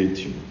motivate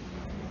you.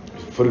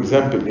 For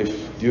example,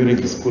 if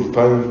during school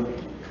time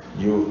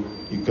you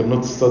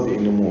cannot study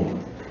anymore,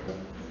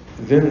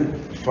 then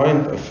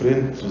find a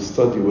friend to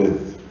study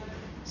with,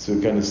 so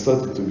you can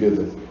study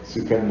together, so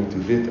you can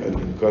motivate and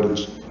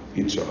encourage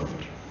each other.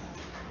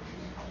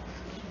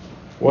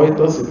 Why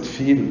does it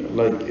feel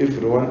like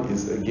everyone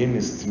is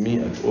against me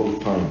at all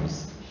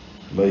times?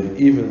 Like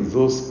even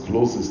those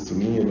closest to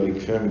me,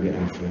 like family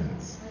and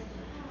friends.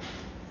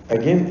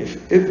 Again,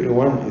 if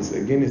everyone is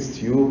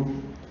against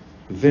you,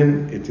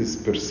 then it is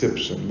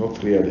perception,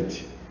 not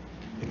reality.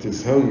 It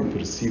is how you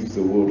perceive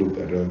the world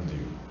around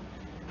you.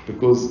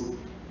 Because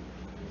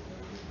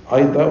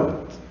I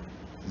doubt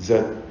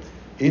that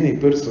any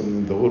person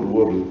in the whole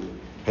world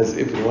has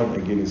everyone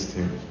against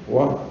him.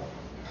 Why?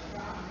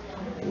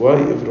 Why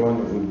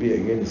everyone would be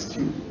against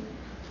you?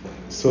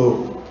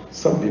 So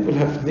some people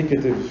have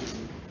negative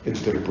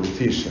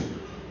interpretation.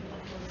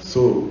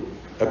 So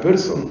a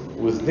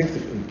person with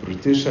negative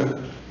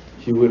interpretation,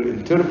 he will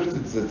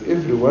interpret that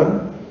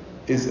everyone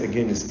is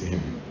against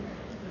him.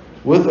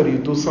 Whether you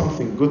do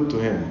something good to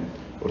him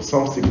or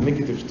something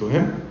negative to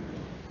him,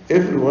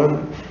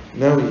 everyone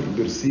now you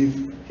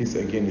perceive he's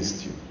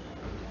against you.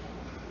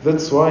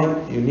 That's why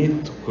you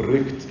need to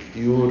correct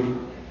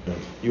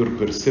your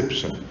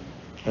perception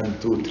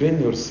and to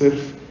train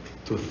yourself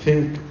to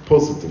think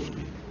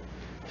positively.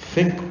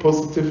 Think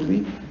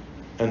positively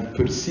and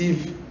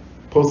perceive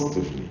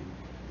positively.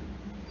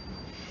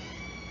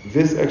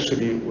 This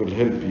actually will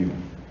help you.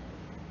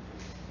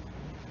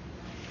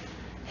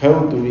 How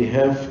do we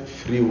have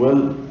free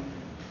will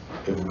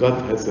if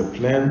God has a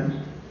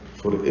plan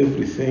for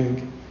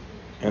everything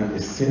and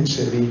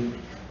essentially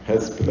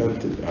has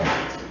planned it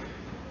out?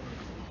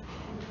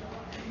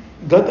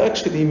 God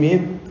actually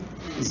made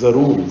the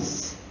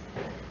rules,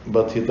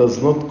 but He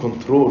does not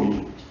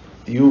control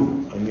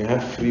you, and you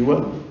have free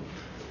will.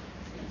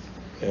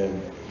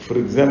 For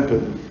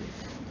example,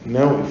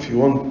 now if you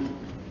want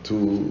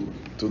to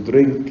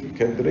drink, you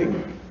can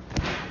drink.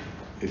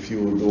 If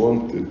you don't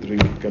want to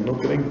drink, you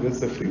cannot drink.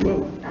 That's a free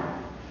will.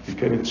 You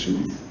can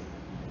choose.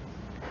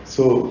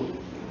 So,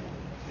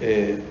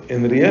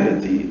 in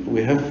reality,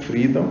 we have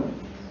freedom.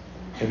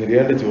 In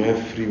reality, we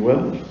have free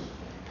will.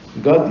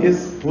 God,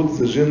 yes, puts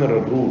the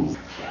general rules.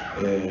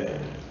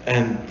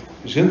 And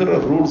general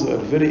rules are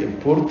very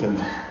important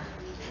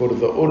for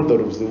the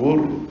order of the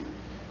world.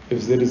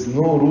 If there is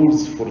no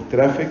rules for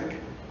traffic,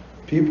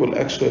 people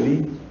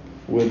actually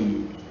will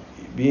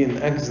be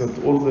in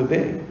accident all the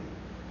day.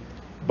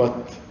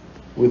 But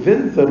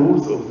within the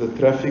rules of the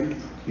traffic,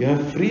 you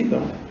have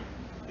freedom.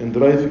 In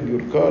driving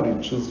your car,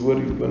 you choose where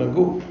you're going to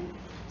go.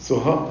 So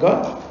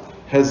God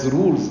has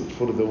rules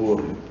for the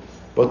world.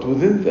 But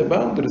within the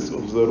boundaries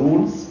of the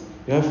rules,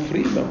 you have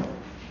freedom.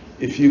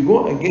 If you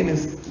go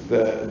against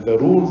the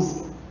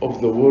rules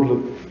of the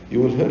world,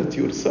 you will hurt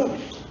yourself.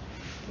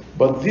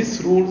 But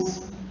these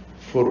rules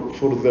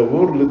for the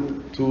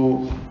world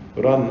to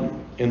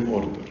run in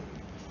order.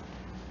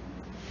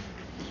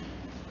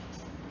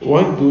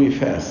 Why do we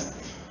fast?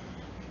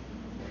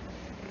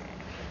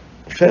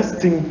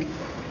 Fasting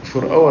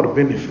for our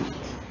benefit.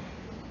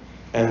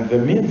 And the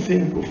main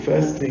thing of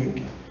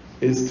fasting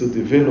is to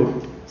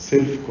develop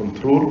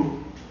self-control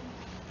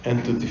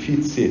and to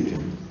defeat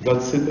Satan.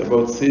 God said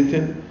about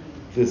Satan,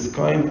 this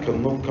kind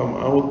cannot come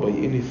out by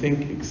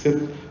anything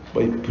except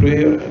by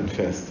prayer and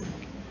fasting.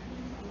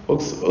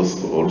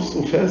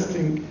 Also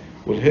fasting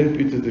will help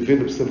you to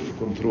develop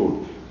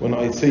self-control. When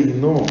I say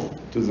no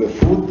to the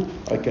food,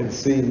 I can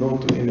say no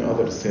to any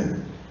other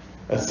sin.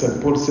 As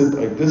St. Paul said,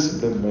 I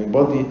discipline my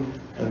body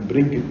and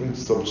bring it into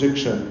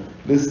subjection,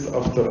 lest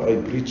after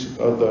I preach it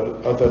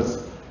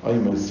others, I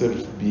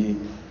myself be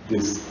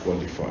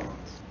disqualified.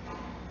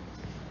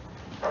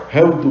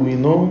 How do we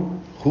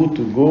know who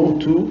to go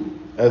to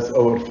as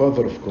our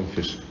father of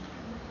confession?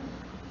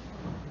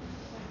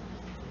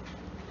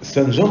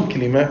 St. John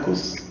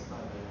Climacus,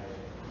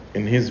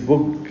 in his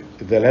book,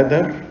 The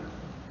Ladder,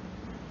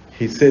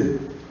 he said,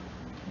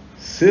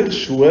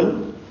 search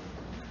well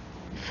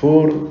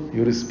for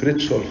your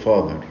spiritual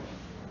father,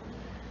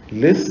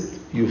 lest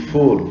you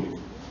fall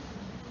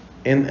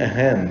in a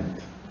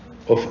hand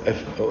of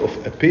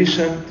a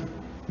patient,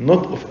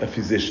 not of a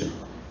physician.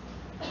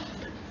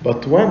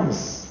 But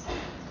once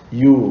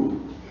you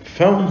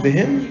found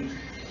him,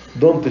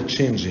 don't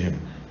change him.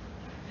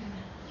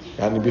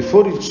 And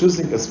before you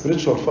choosing a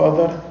spiritual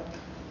father,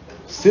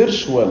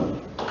 search well,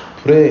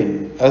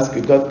 pray, ask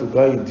God to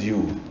guide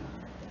you.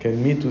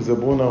 Can meet with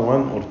Abuna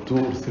 1 or 2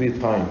 or 3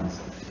 times.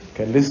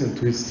 Can listen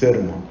to his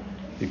sermon.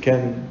 You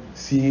can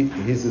see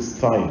his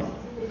style.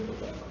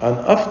 And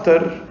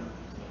after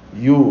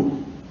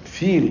you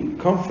feel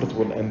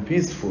comfortable and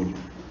peaceful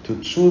to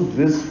choose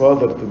this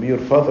father to be your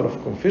father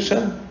of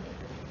confession,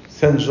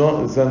 St.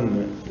 John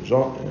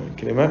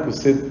Climacus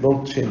said,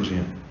 don't change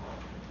him.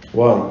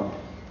 Why?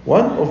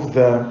 One of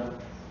the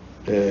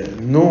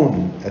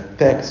known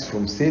attacks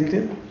from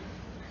Satan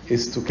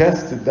is to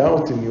cast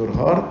doubt in your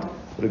heart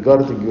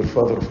regarding your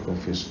father of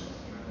confession.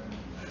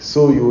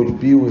 So you will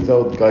be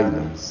without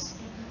guidance.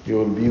 You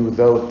will be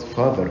without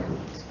fatherhood.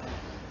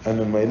 And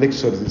in my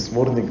lecture this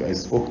morning, I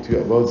spoke to you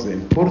about the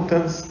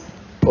importance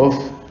of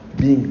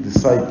being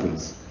disciple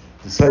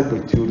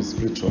to your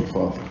spiritual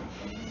father.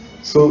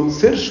 So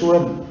search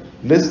well,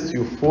 lest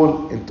you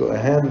fall into a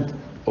hand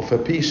of a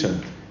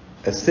patient,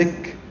 a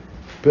sick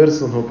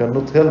person who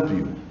cannot help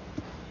you,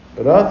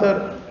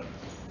 rather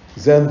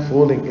than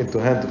falling into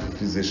the hand of a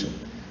physician.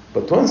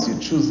 But once you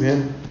choose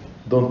him,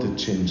 don't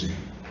change him.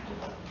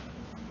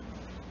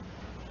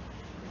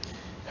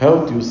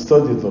 How do you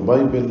study the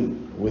Bible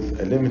with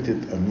a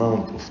limited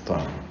amount of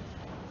time?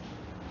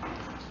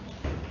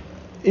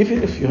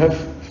 Even if you have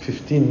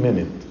 15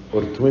 minutes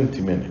or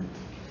 20 minutes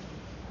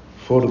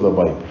for the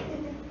Bible,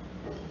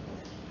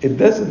 it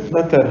doesn't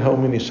matter how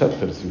many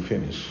chapters you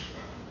finish.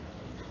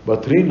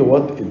 But really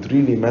what it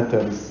really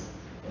matters,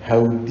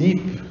 how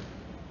deep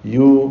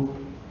you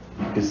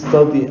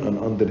study and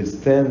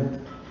understand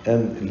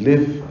and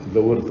live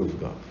the Word of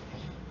God.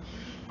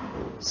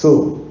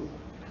 So,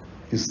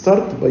 you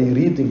start by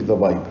reading the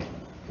Bible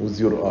with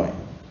your eye,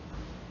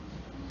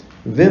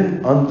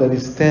 then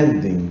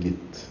understanding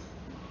it.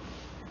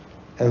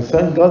 And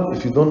thank God,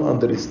 if you don't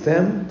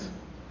understand,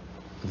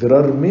 there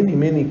are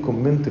many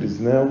commentaries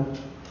now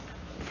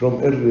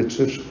from early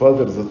church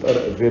fathers that are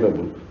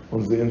available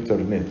on the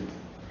internet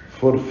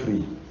for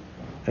free,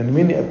 and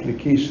many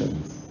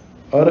applications,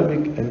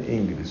 Arabic and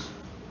English.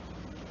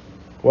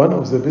 One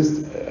of the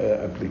best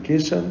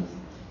application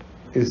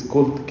is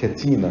called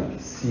Catena,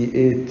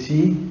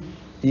 C-A-T-E-N-A.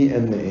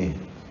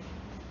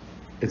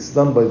 It's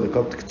done by the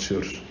Coptic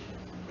Church,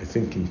 I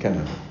think in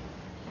Canada.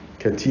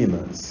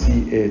 Catena,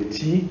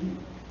 C-A-T-E-N-A.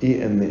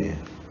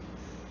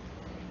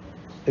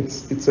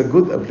 It's a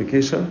good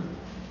application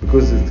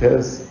because it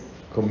has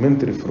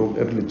commentary from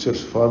early church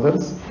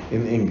fathers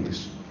in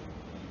English.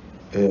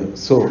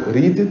 So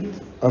read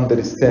it,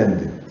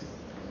 understand it.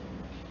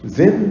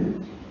 Then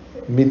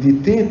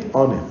meditate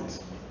on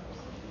it.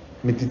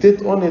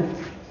 Meditate on it.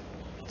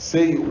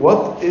 Say,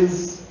 what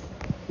is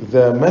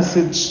the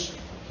message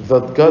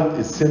that God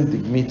is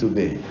sending me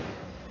today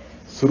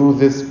through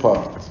this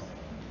part?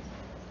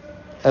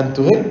 And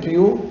to help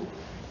you,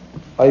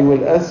 I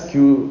will ask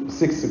you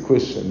 6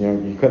 questions.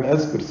 You can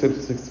ask yourself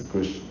 6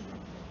 questions.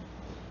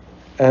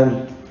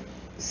 And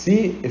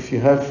see if you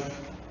have,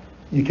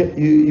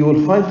 you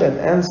will find an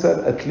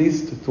answer at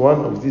least to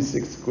one of these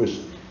 6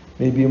 questions,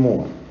 maybe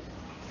more.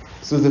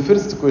 So the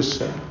first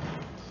question,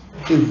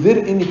 is there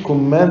any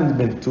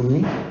commandment to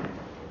me?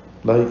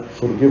 Like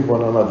forgive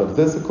one another,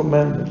 that's a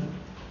commandment.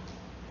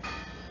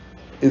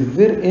 Is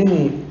there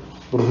any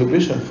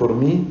prohibition for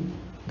me?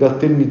 God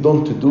tell me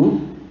don't to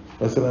do.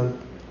 مثلا,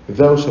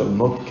 thou shalt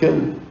not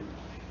kill.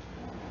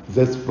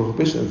 That's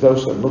prohibition. Thou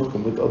shalt not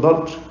commit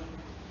adultery.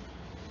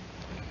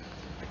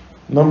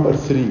 Number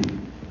 3,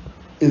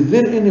 is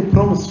there any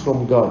promise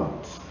from God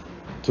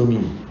to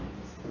me?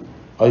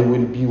 I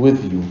will be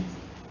with you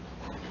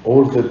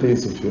all the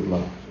days of your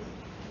life.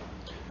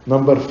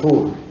 Number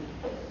 4,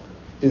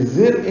 is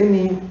there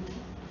any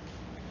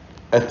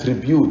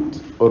attribute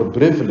or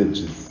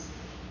privileges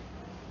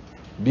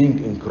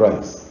being in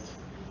Christ?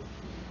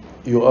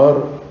 You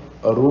are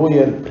a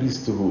royal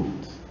priesthood.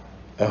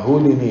 a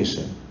holy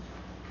nation.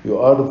 You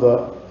are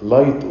the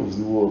light of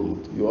the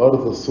world. You are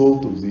the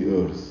salt of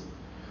the earth.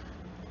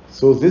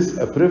 So this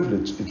a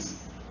privilege.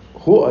 It's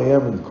who I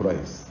am in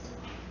Christ.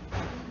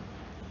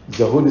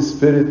 The Holy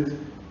Spirit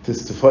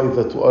testifies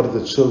that we are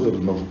the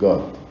children of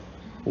God.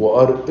 We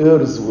are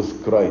heirs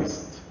with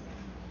Christ.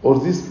 Or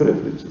these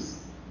privileges.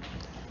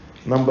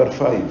 Number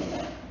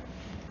 5.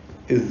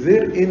 Is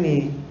there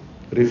any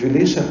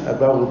revelation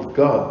about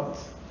God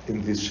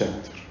in this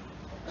chapter?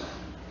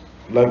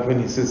 Like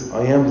when he says,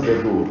 I am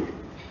the door.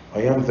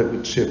 I am the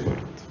good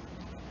shepherd.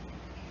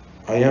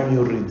 I am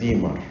your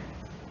redeemer.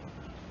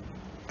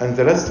 And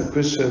the last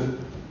question,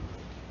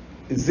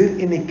 is there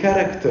any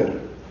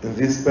character in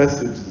this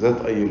passage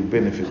that I will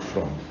benefit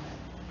from?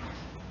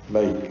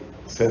 Like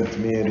Saint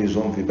Mary,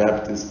 John the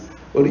Baptist,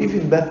 or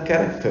even bad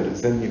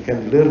characters, then you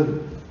can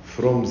learn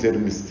from their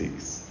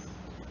mistakes.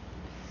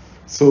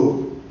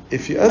 So,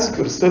 if you ask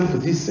yourself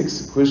these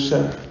 6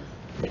 questions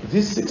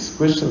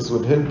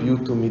will help you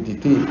to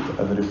meditate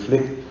and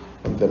reflect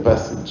on the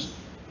passage.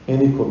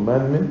 Any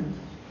commandment,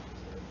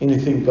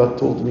 anything God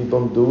told me,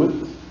 don't do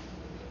it,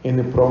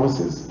 any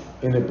promises,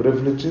 any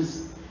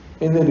privileges,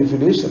 any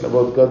revelation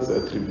about God's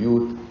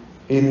attribute,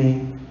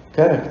 any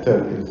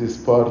character in this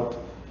part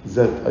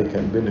that I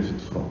can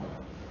benefit from.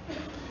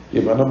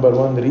 يبقى number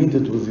 1, read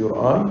it with your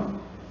eye.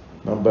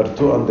 Number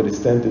 2,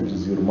 understand it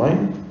with your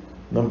mind.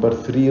 Number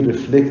 3,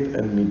 reflect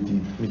and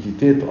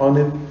meditate on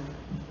it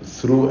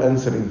through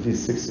answering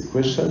these 6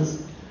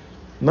 questions.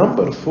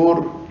 Number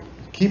 4,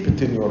 keep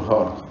it in your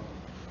heart.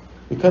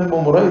 You can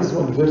memorize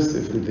 1 verse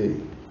every day.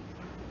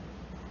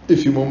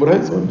 If you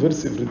memorize 1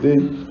 verse every day,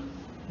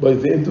 by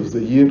the end of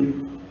the year,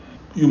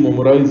 you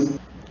memorize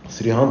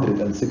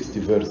 360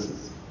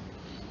 verses.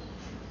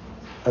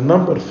 And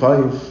number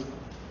 5,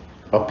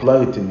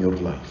 apply it in your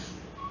life.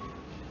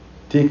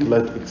 Take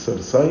light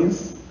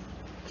exercise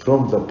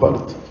from the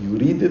part you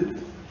read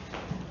it,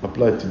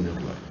 apply it in your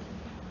life.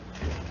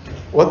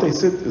 What I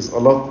said is a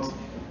lot,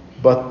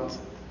 but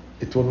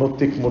it will not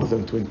take more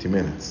than 20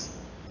 minutes.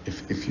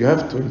 If you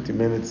have 20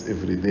 minutes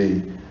every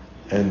day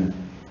and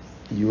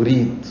you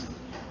read,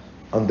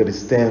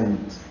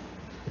 understand,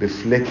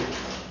 reflect,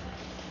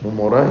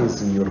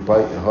 memorize in your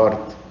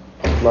heart,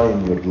 apply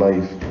in your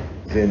life,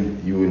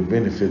 then you will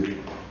benefit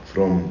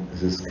from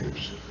this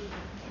scripture.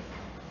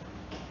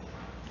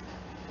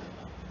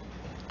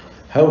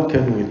 How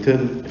can we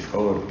tell if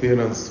our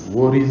parents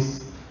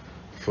worries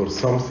for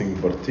something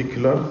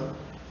particular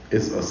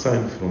is a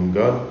sign from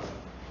God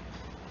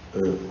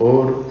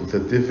or the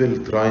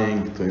devil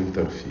trying to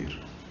interfere?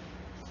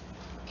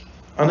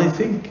 And I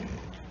think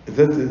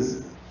that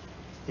is,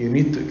 you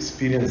need to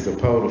experience the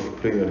power of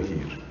prayer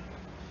here.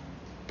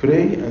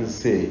 Pray and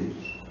say,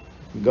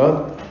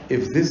 God,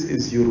 if this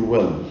is your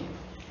will,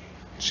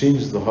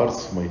 change the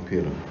hearts of my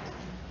parents.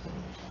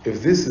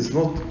 If this is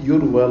not your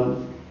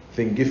will,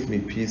 then give me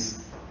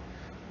peace.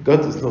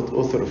 God is not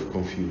author of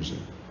confusion.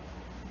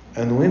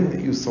 And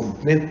when you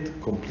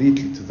submit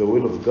completely to the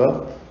will of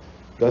God,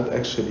 God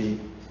actually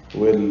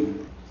will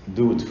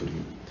do it for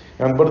you.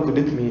 And but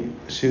let me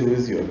share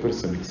with you a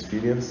personal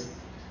experience.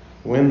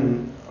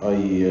 When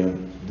I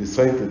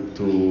decided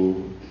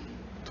to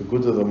go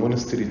to the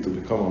monastery to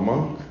become a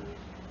monk,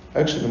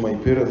 actually my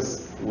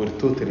parents were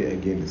totally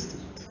against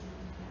it.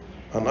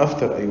 And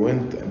after I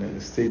went and I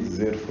stayed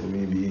there for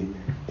maybe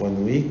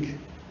 1 week,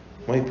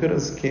 my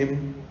parents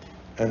came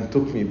and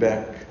took me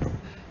back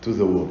to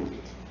the world.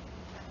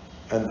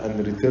 And I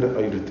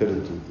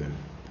returned to them.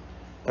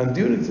 And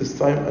during this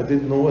time, I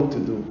didn't know what to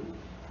do.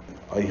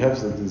 I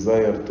have the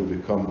desire to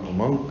become a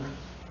monk,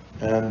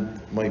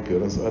 and my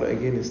parents are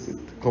against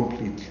it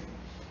completely.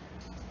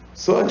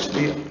 So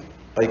actually,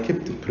 I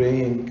kept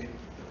praying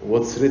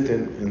what's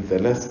written in the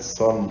last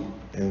psalm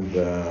in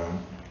the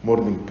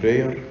morning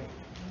prayer.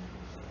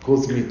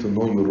 Cause me to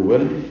know your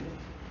will,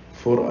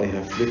 for I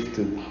have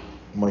lifted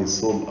my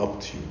soul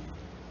up to you.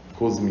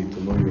 Cause me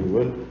to know your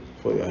will,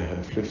 for I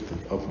have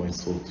lifted up my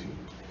soul to you.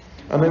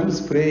 And I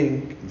was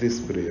praying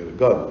this prayer,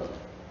 God,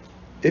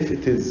 if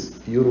it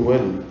is your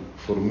will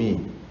for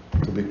me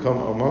to become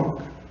a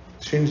monk,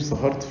 change the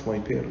heart of my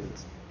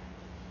parents.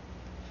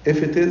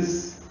 If it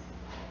is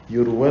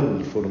your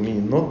will for me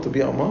not to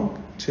be a monk,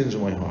 change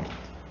my heart.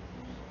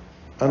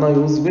 And I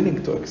was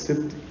willing to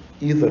accept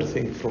either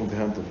thing from the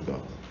hand of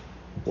God.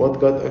 What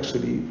God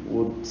actually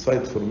would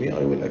decide for me, I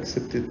will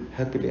accept it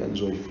happily and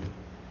joyfully.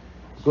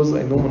 Because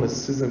I know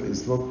monasticism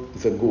is not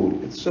the goal,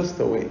 it's just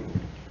a way.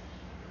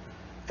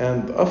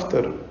 And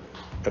after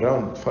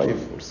around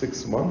 5 or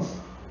 6 months,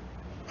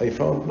 I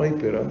found my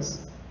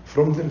parents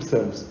from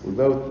themselves,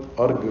 without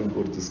arguing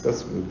or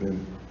discussing with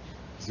them,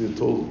 they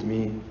told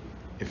me,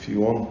 if you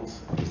want,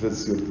 if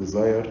that's your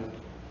desire,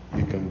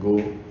 you can go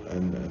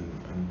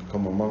and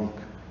become a monk,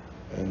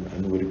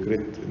 and we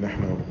regret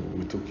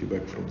we took you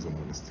back from the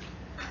monastery.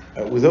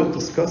 Without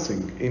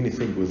discussing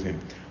anything with him.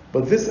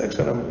 But this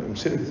actually, I'm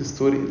sharing this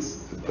story, it's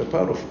the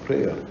power of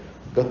prayer.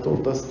 God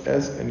told us,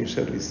 ask and you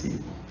shall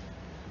receive.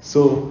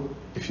 So,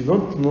 if you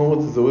don't know what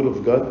is the will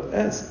of God,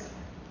 ask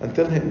and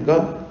tell him,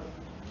 God,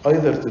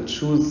 either to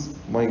choose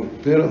my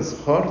parents'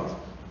 heart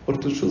or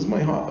to choose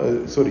my heart,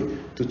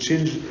 to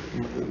change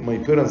my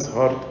parents'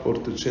 heart or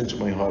to change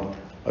my heart.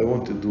 I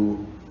want to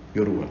do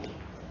your will.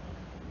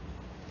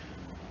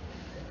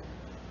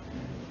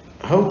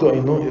 How do I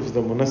know if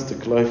the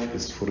monastic life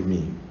is for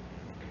me?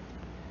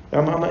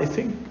 And I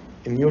think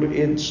in your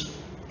age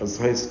as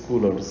high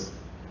schoolers,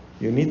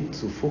 you need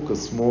to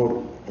focus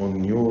more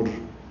on your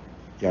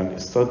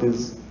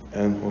studies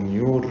and on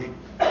your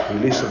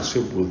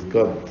relationship with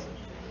God.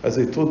 As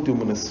I told you,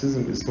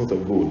 monasticism is not a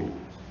goal.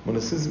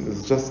 Monasticism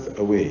is just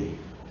a way.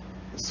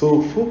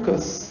 So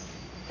focus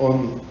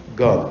on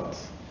God.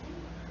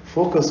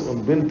 Focus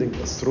on building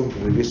a strong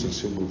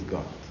relationship with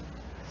God.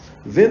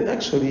 Then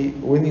actually,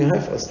 when you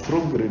have a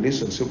strong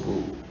relationship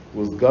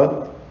with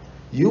God,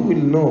 you will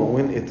know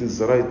when it is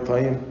the right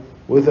time,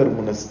 whether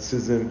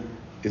monasticism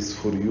is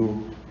for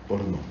you or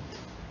not.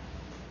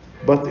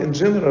 But in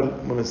general,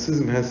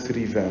 monasticism has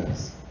 3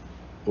 vows: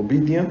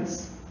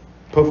 obedience,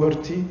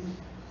 poverty,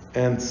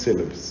 and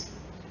celibacy.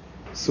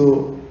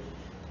 So,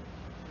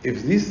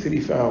 if these 3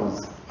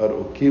 vows are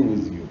okay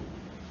with you,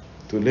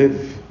 to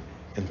live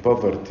in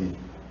poverty,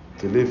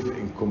 to live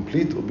in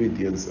complete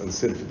obedience and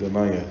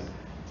self-denial,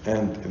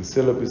 and in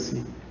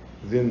celibacy,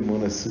 then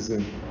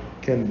monasticism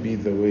can be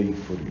the way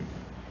for you.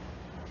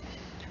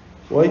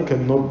 Why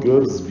cannot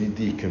girls be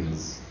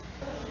deacons?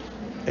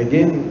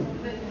 Again,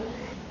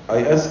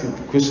 I asked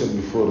the question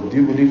before, do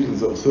you believe in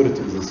the authority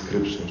of the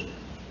scripture?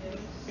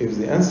 If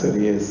the answer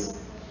is yes,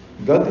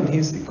 God in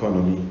His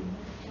economy,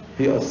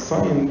 He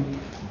assigned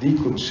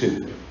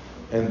deaconship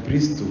and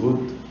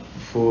priesthood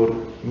for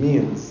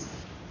males,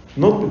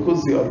 not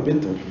because they are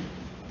better,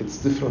 it's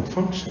different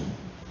function.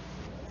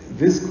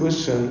 This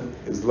question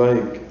is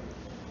like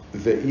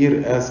the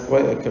ear asks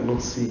why I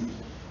cannot see,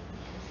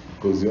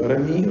 because you are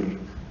an ear.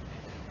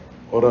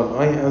 Or an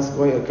eye asks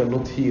why I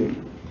cannot hear,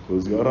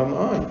 because you are an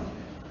eye.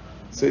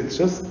 So it's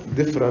just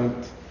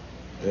different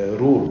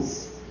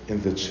rules in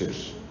the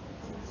church.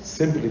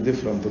 Simply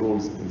different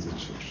rules in the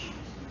church.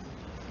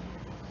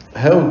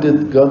 How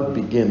did God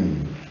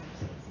begin?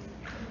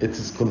 It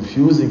is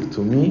confusing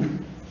to me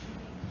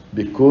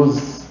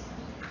because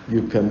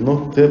you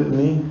cannot tell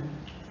me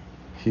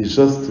He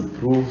just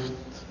proved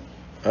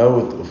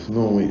out of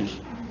nowhere.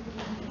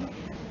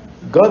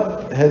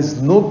 God has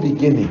no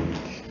beginning.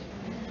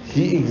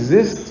 He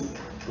exists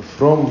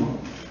from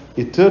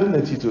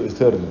eternity to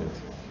eternity,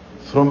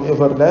 from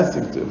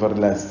everlasting to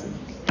everlasting.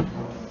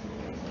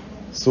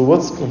 So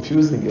what's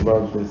confusing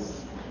about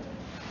this?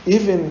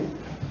 Even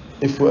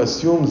if we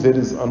assume there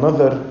is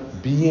another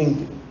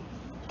being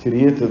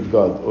created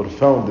God or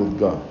founded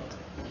God,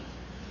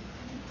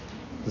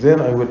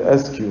 then I will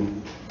ask you,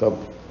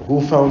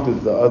 who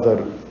founded the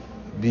other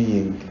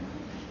being?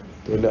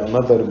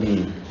 Another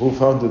being. Who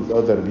founded the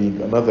other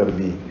being? Another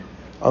being.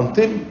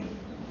 Until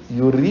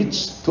you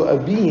reach to a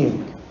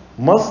being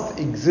must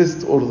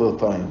exist all the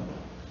time.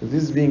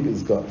 This being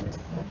is God.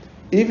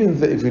 Even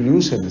the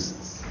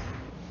evolutionists,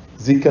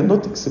 they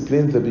cannot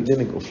explain the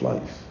beginning of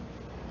life.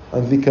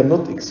 And they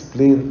cannot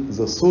explain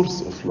the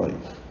source of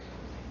life.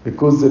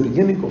 Because the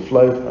beginning of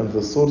life and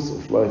the source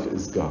of life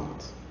is God.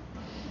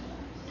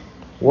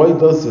 Why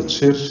does the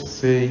church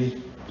say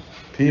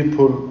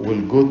people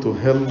will go to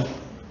hell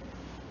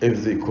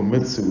if they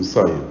commit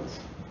suicide?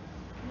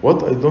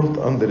 What I don't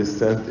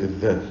understand is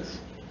that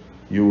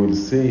you will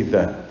say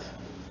that,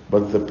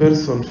 but the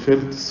person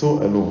felt so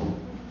alone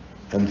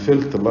and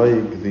felt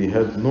like they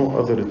had no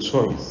other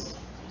choice.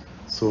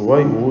 So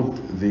why would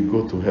they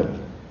go to hell?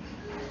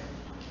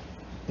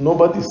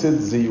 Nobody said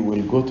they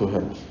will go to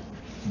hell.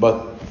 But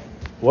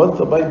what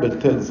the Bible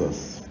tells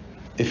us,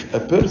 if a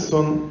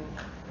person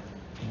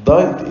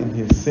died in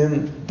his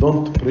sin,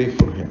 don't pray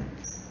for him.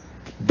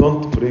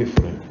 Don't pray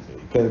for him.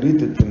 You can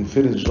read it in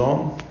 1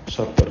 John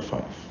chapter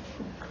 5.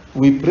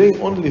 We pray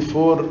only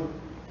for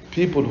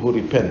people who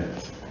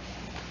repent.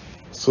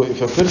 So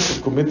if a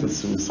person committed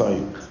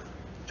suicide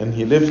and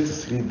he lived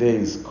 3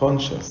 days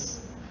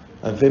conscious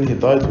and then he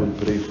died, we'll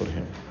pray for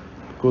him.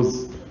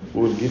 Because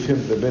we will give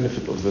him the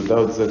benefit of the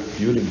doubt that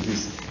during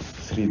these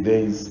 3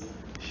 days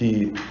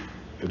he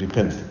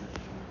repented.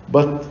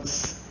 But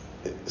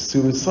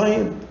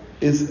suicide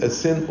is a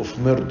sin of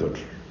murder.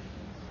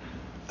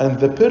 And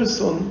the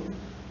person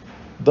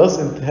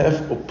doesn't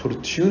have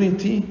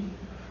opportunity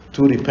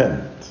to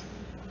repent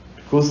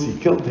because he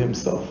killed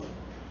himself.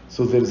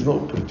 So there is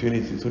no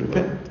opportunity to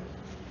repent.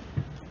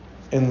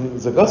 In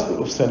the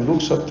Gospel of St.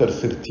 Luke chapter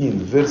 13,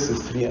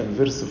 verses 3 and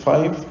verse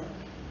 5,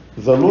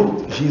 the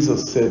Lord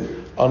Jesus said,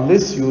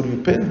 unless you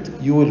repent,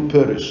 you will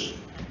perish.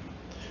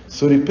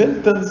 So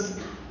repentance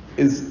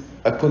is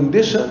a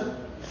condition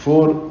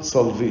for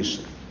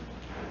salvation.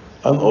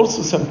 And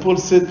also St. Paul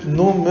said,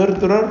 no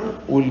murderer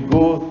will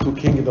go to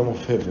kingdom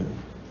of heaven.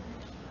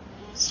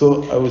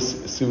 So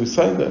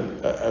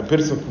a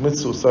person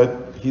commits suicide,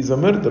 he's a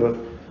murderer,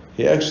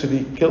 he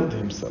actually killed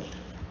himself.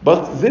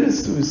 But there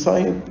is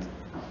suicide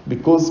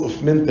because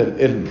of mental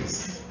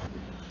illness.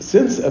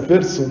 Since a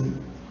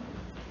person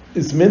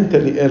is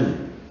mentally ill,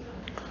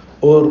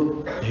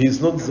 or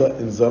he's not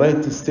in the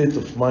right state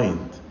of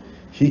mind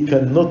he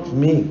cannot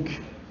make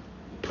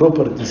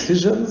proper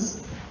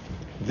decisions,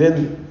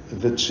 then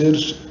the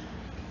church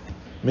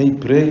may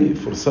pray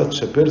for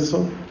such a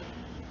person,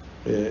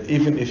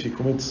 even if he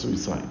commits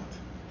suicide.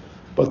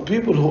 But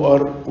people who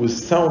are with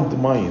sound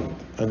mind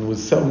and with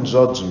sound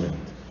judgment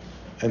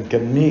and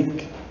can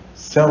make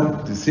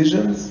sound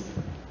decisions,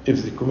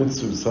 if they commit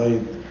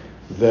suicide,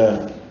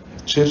 the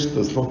church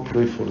does not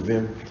pray for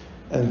them,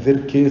 and their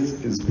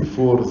case is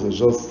before the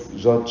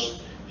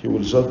judge. He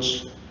will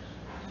judge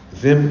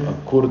them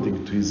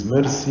according to his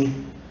mercy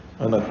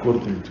and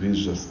according to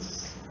his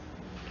justice.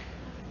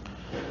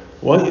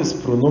 Why is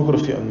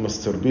pornography and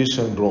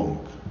masturbation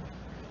wrong?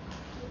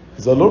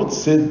 The Lord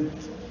said,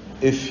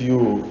 if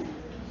you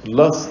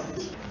look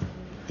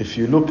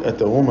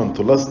at a woman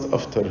to lust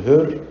after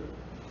her,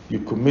 you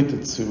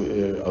committed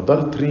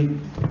adultery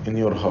in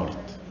your heart.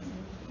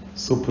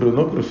 So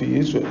pornography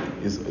is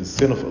a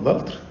sin of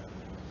adultery,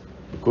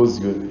 because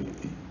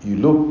you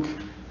look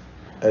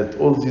at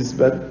all these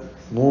bad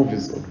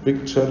movies or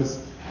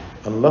pictures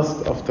and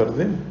lust after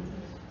them.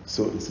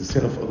 So it's a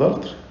sin of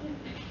adultery.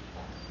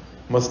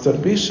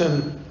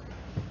 Masturbation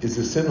is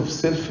a sin of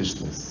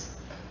selfishness,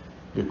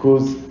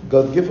 because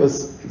God gave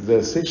us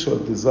the sexual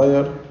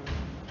desire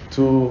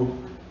to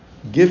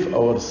give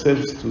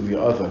ourselves to the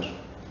other.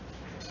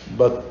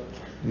 But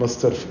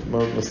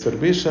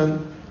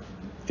masturbation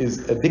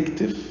is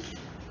addictive,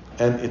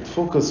 and it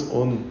focuses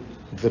on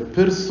the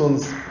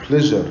person's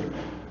pleasure.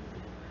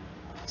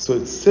 So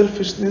it's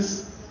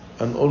selfishness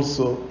and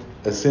also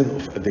a sin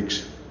of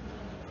addiction.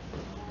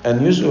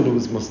 And usually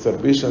with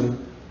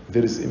masturbation,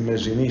 there is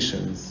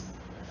imaginations.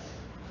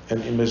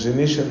 And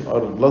imagination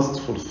are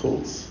lustful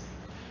thoughts.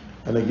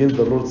 And again,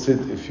 the Lord said,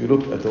 if you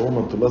look at a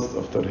woman to lust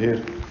after her,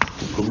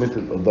 you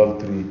committed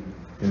adultery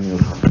in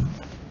your heart.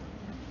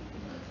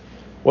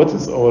 What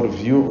is our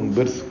view on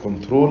birth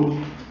control?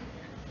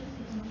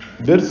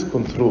 Birth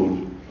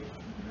control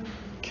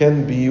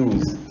can be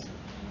used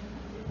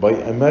by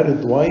a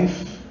married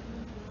wife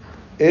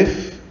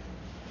if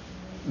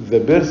the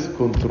birth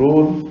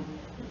control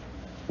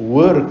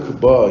work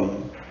by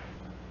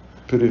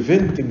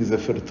preventing the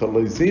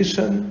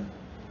fertilization,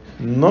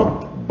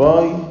 not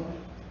by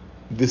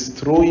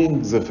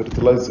destroying the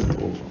fertilized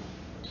ovum.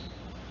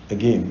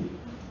 Again,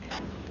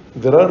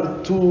 there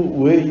are two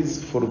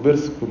ways for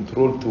birth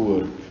control to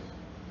work: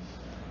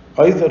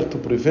 either to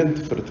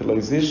prevent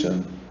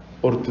fertilization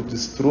or to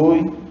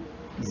destroy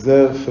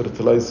the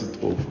fertilized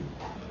ovum.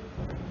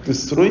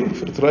 Destroying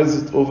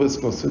fertilized ovum is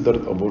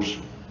considered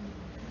abortion,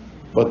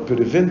 but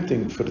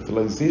preventing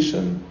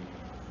fertilization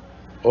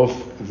of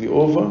the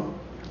ova,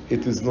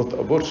 it is not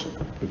abortion,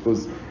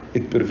 because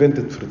it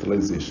prevented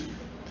fertilization.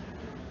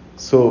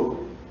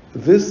 So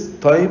this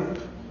type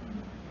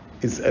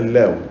is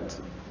allowed,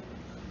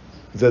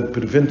 that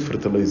prevent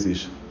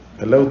fertilization,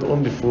 allowed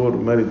only for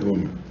married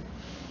women.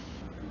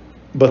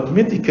 But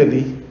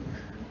medically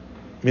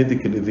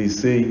they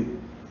say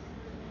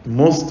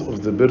most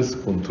of the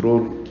birth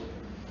control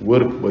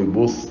work by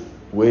both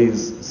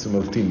ways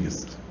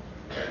simultaneously.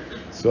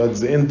 So at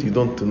the end, you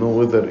don't know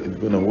whether it's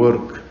going to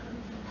work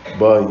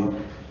by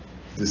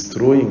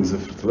destroying the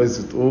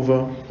fertilized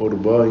ova or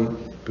by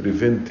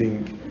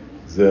preventing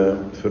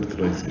the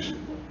fertilization.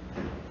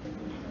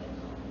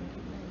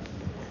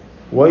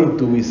 Why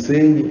do we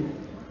say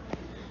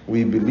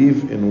we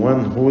believe in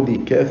one holy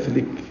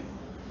Catholic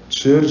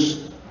Church,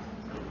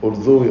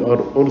 although we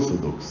are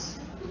Orthodox?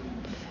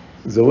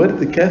 The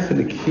word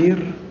Catholic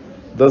here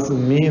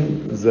doesn't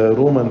mean the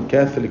Roman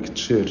Catholic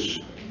Church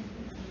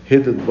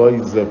headed by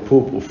the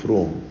Pope of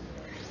Rome.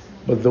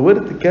 But the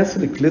word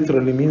Catholic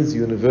literally means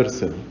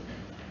universal.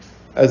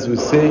 As we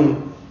say,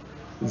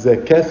 the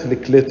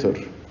Catholic letter.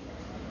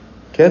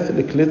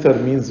 Catholic letter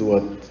means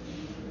what?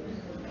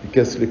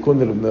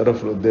 الكاثوليكون اللي بنقراه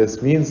في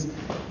القداس means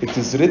it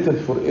is written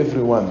for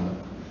everyone.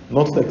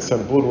 Not like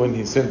St. Paul when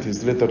he sent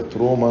his letter to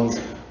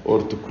Romans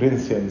or to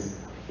Corinthians.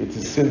 It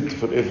is sent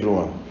for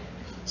everyone.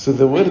 So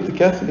the word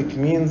Catholic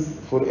means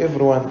for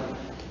everyone,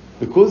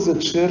 because the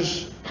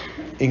church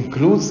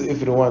includes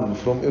everyone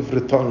from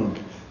every tongue,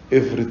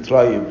 every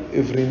tribe,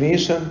 every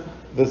nation.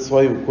 That's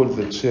why we call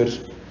the church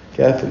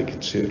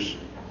Catholic Church,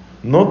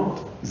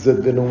 not the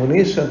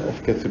denomination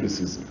of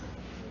Catholicism.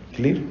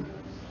 Clear?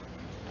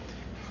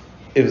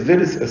 If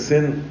there is a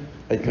sin,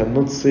 I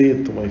cannot say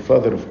it to my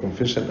father of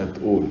confession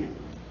at all,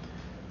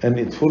 and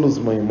it follows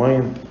my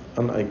mind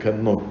and I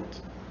cannot.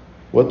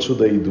 What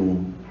should I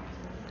do?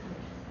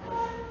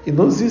 You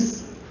know,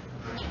 this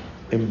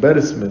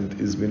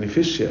embarrassment is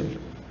beneficial,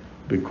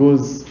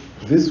 because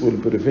this will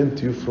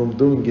prevent you from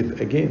doing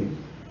it again.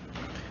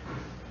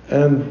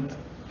 And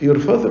your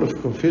father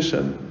of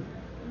confession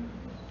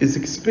is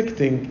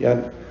expecting,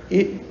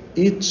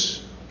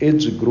 each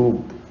age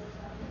group,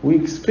 we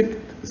expect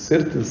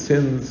certain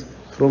sins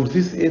from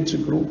this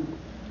age group.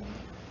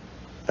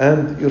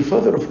 And your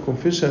father of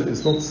confession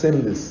is not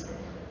sinless.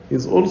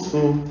 He's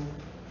also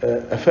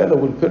a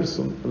fallible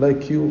person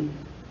like you.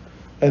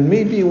 And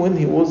maybe when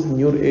he was in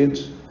your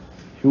age,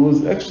 he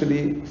was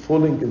actually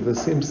falling in the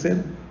same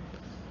sin.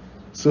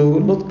 So he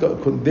will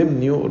not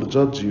condemn you or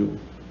judge you.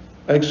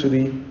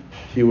 actually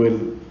he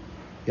will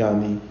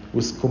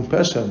with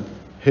compassion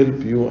help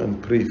you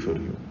and pray for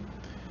you.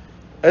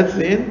 At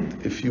the end,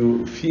 if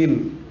you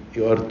feel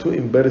you are too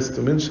embarrassed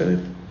to mention it,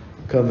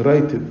 you can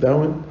write it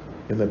down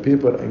in a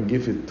paper and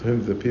give it to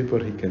him, the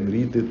paper, he can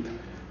read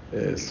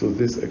it. So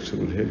this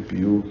actually will help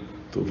you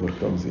to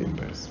overcome the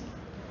embarrassment.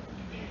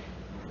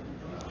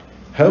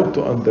 How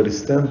to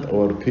understand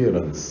our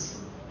parents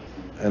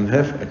and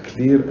have a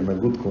clear and a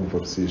good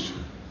conversation.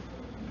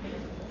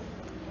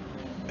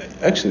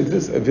 Actually,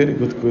 this is a very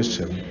good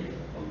question.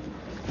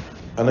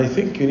 And I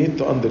think you need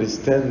to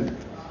understand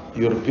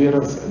your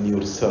parents and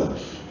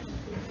yourself,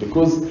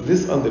 because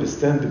this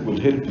understanding will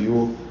help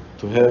you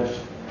to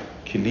have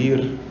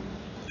clear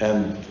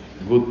and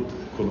good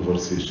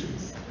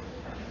conversations.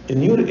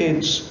 In your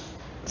age,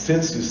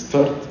 since you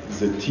start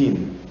the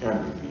teen,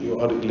 and you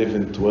are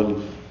 11,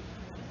 12,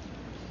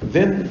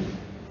 then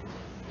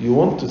you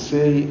want to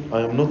say,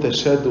 I am not a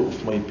shadow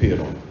of my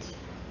parent.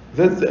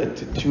 That's the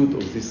attitude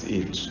of this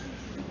age.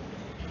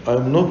 I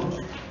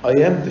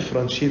am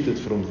differentiated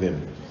from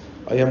them.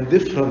 I am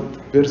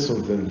different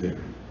person than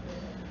them.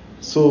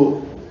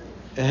 So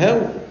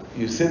how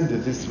you send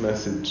this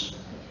message?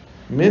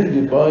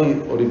 Mainly by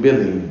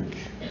rebelling.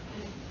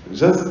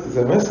 Just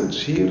the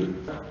message here,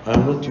 I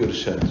am not your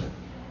shadow.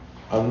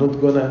 I'm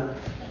not gonna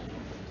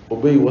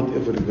obey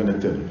whatever you're gonna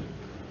tell me.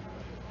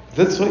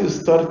 That's why you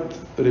start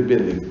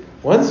rebelling.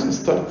 Once you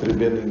start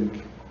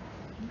rebelling,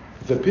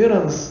 the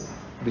parents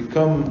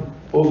become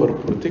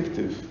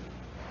overprotective.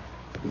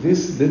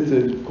 This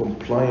little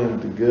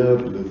compliant girl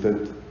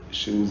that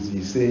she was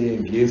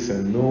saying yes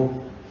and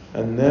no,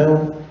 and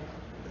now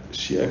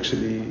she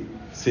actually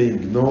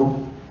saying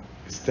no,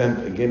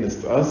 stand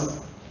against us,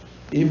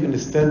 even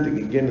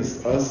standing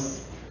against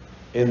us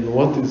in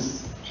what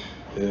is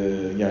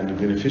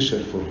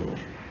beneficial for her.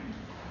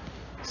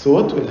 So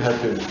what will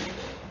happen?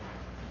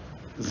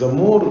 The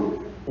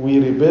more we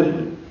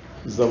rebel,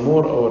 the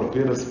more our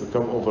parents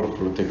become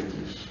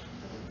overprotective.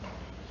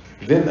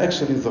 Then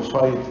actually the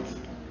fight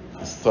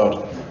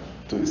start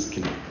to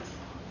escalate.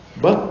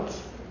 But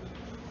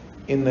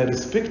in a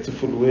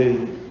respectful way,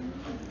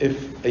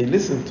 if I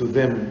listen to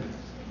them,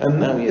 and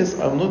now yes,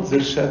 I'm not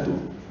their shadow,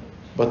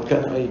 but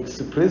can I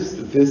express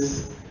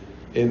this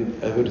in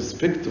a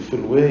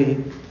respectful way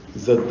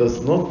that does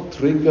not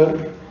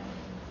trigger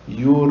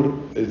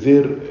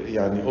their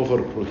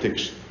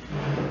overprotection.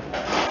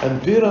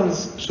 And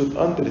parents should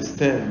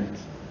understand,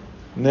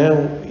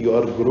 now you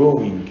are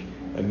growing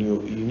and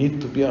you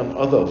need to be an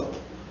adult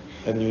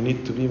and you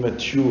need to be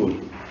mature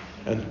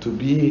and to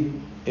be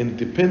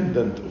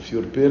independent of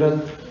your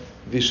parent.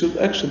 They should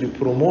actually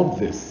promote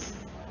this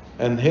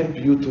and help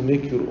you to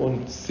make your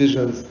own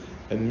decisions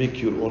and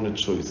make your own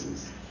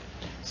choices.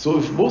 So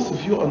if both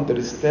of you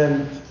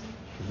understand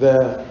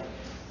the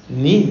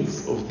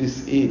needs of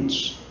this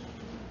age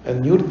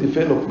and your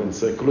development,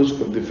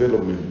 psychological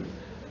development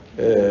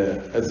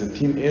as a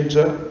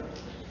teenager,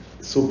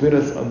 so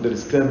parents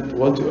understand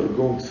what you are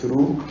going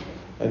through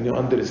and you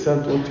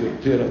understand what your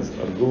parents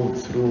are going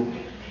through,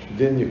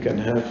 then you can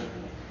have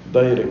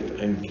direct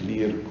and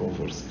clear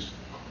conversation.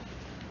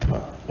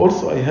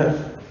 Also, I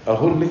have a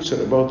whole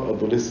lecture about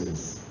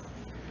adolescence.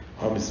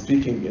 I'm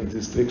speaking in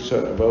this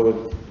lecture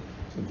about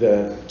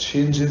the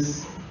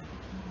changes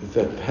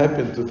that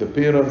happen to the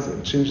parents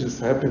and changes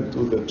happen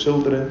to the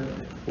children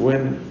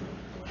when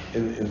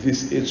in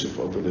this age of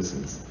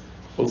adolescence.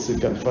 Also, you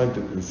can find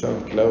it in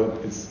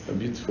SoundCloud. It's a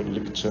beautiful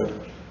lecture.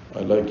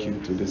 I like you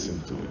to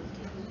listen to it.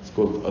 It's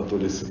called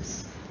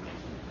Adolescence.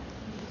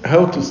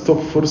 How to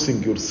stop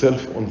forcing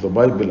yourself on the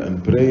Bible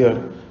and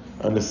prayer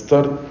and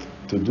start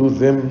to do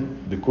them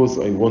because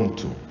I want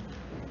to.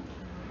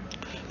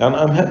 And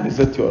I'm happy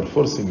that you are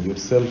forcing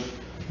yourself,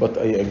 but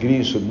I agree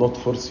you should not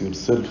force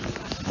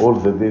yourself all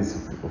the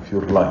days of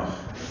your life.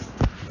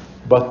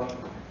 But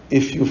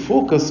if you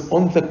focus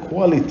on the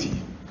quality,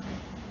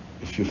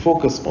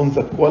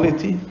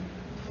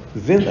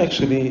 then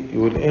actually you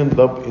will end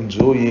up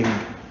enjoying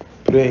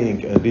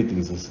praying and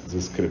reading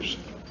the scripture.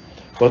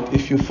 But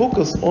if you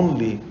focus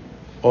only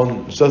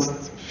on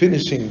just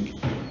finishing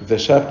the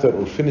chapter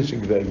or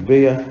finishing the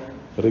Agpeya,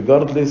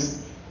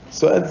 regardless,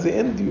 so at the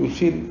end you will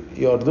feel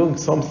you are doing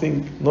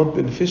something not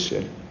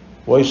beneficial.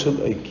 Why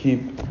should I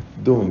keep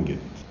doing it?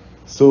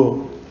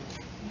 So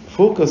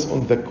focus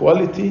on the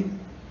quality,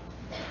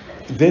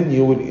 then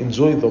you will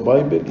enjoy the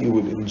Bible, you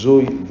will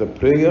enjoy the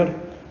prayer.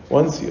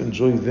 Once you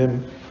enjoy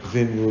them,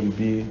 then you will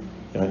be,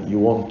 you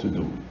want to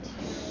do it.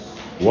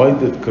 Why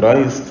did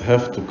Christ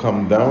have to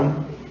come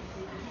down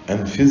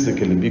and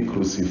physically be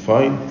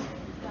crucified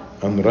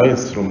and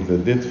rise from the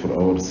dead for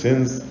our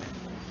sins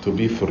to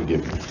be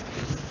forgiven?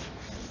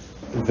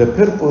 The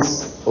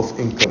purpose of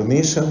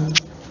incarnation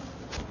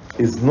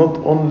is not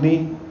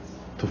only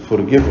to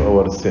forgive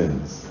our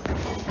sins,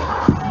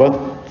 but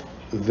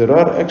there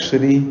are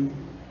actually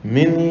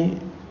many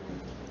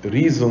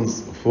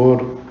reasons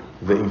for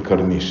the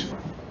incarnation.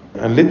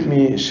 And let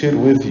me share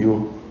with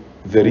you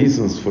the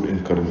reasons for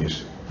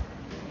incarnation.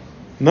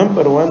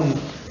 Number one,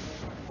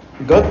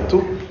 God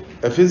took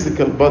a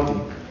physical body.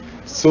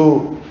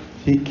 So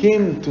He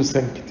came to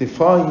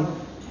sanctify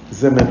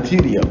the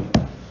material,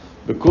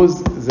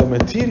 because the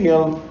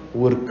material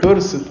were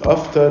cursed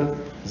after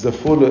the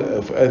fall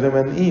of Adam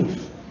and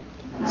Eve.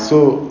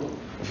 So,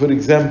 for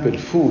example,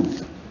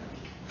 food.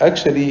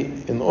 Actually,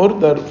 in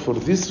order for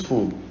this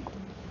food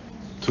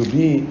to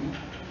be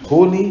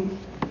holy,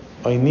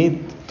 I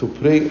need to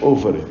pray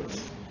over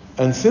it.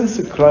 And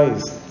since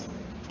Christ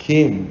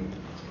came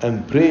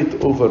and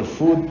prayed over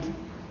food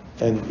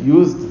and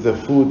used the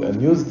food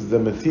and used the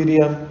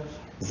material,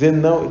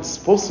 then now it's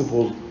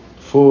possible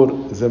for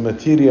the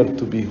material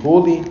to be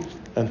holy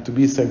and to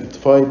be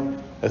sanctified.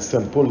 As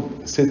St. Paul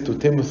said to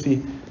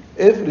Timothy,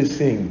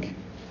 everything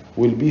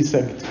will be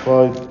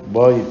sanctified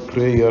by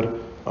prayer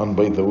and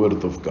by the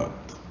word of God.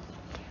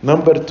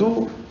 Number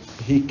two,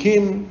 he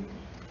came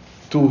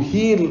to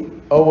heal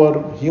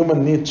our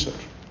human nature.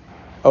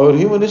 Our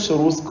human nature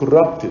was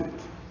corrupted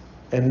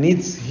and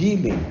needs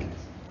healing.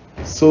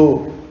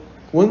 So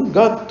when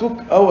God took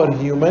our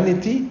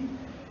humanity,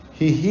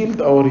 he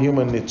healed our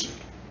human nature.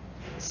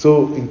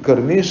 So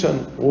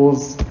incarnation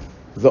was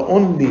the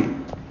only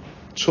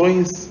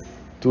choice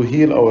to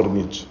heal our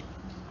nature.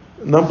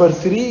 Number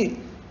three,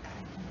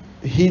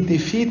 he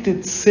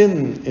defeated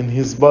sin in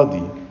his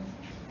body.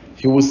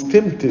 He was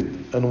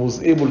tempted and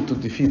was able to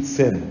defeat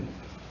sin.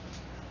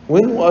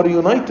 When we are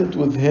united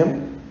with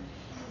him,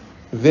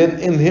 then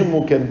in him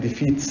we can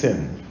defeat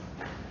sin.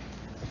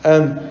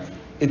 And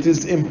it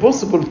is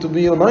impossible to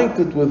be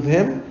united with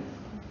him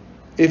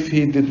if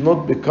he did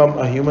not become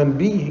a human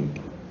being.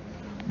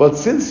 But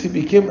since he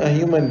became a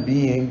human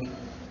being,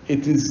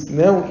 it is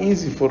now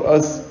easy for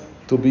us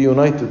to be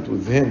united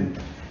with him.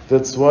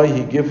 That's why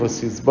he gave us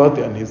his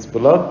body and his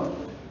blood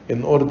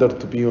in order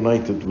to be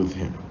united with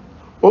him.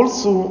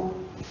 Also,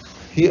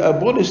 he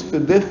abolished the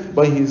death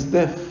by his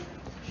death.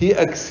 He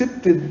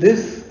accepted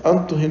death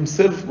unto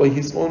himself by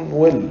his own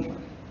will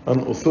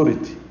and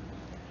authority.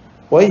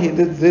 Why he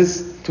did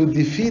this? To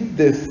defeat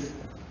death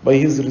by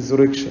his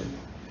resurrection.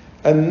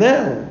 And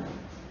now,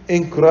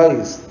 in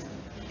Christ,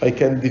 I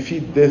can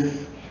defeat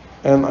death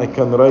and I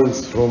can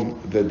rise from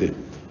the dead.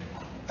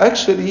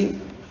 Actually,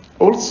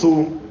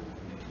 also,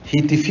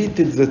 he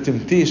defeated the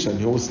temptation.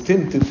 He was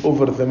tempted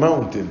over the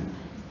mountain.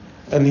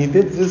 And he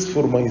did this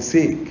for my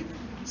sake.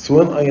 So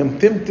when I am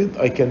tempted,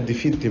 I can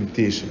defeat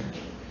temptation.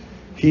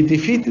 He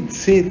defeated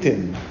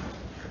Satan.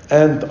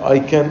 And I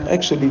can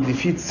actually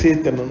defeat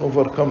Satan and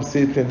overcome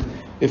Satan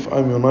if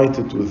I'm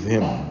united with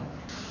him.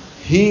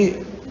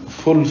 He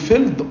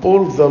fulfilled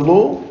all the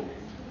law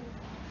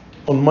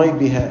on my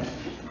behalf.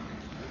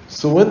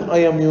 So when I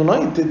am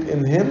united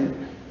in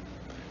him,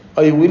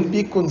 I will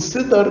be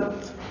considered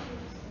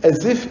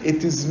as if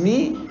it is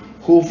me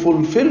who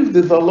fulfilled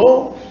the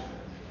law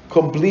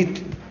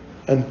completely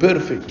and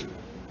perfectly.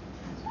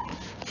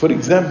 For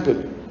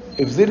example,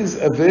 if there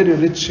is a very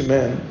rich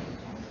man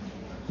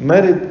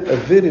married a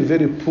very,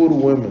 very poor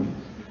woman,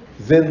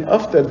 then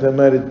after the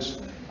marriage,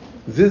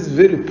 this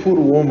very poor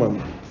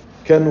woman,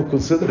 can we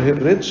consider her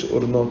rich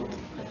or not?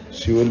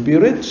 She will be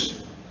rich.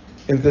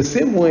 In the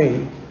same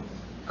way,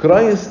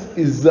 Christ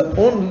is the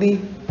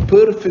only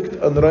perfect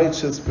and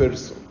righteous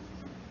person.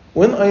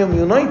 When I am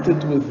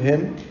united with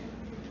him,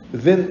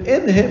 then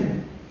in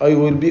him I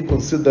will be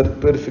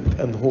considered perfect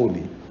and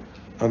holy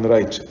and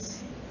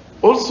righteous.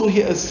 Also,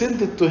 he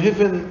ascended to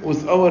heaven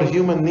with our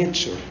human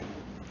nature.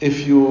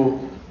 If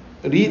you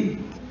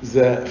read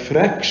the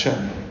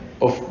fraction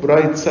of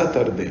Bright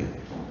Saturday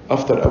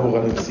after Abu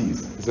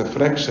Ghanimsis, the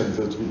fraction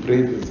that we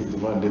prayed in the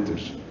Divine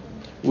Liturgy,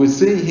 we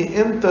say he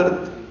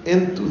entered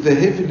into the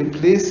heavenly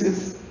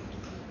places,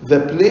 the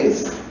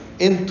place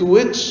into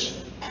which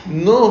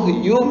no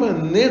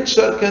human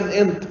nature can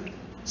enter.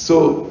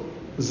 So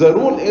the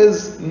rule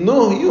is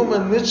no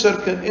human nature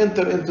can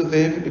enter into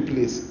the heavenly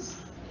places.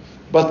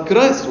 But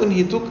Christ, when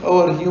he took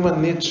our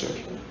human nature,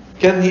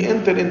 can he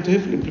enter into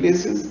heavenly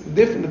places?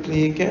 Definitely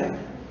he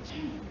can,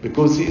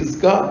 because he is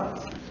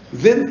God.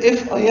 Then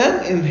if I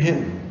am in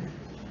him,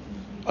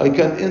 I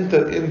can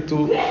enter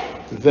into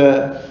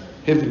the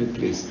heavenly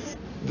places.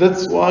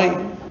 That's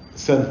why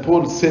St.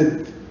 Paul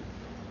said,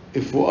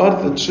 if we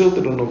are the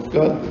children of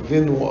God,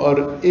 then we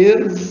are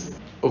heirs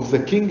of the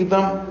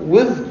kingdom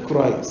with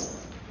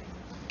Christ,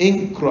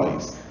 in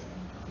Christ.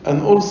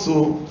 And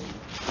also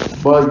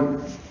by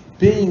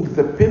paying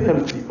the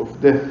penalty of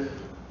death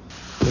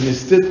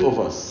instead of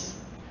us,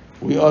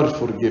 we are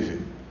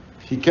forgiven.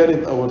 He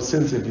carried our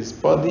sins in his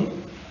body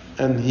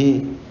and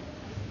he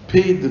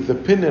paid the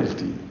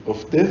penalty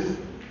of death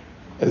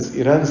as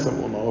a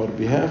ransom on our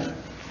behalf,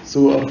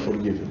 so we are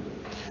forgiven.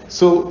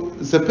 So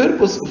the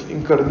purpose of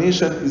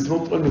incarnation is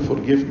not only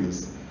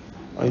forgiveness.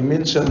 I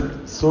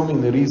mentioned so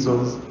many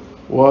reasons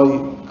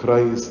why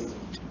Christ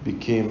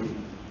became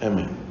a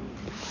man.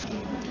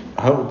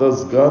 How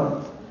does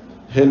God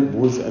help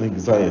with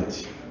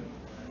anxiety?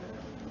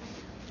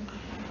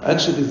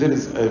 Actually, there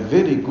is a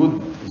very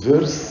good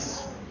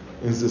verse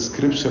in the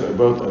scripture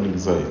about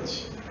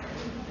anxiety.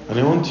 And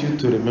I want you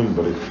to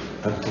remember it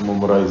and to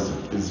memorize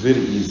it. It's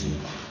very easy.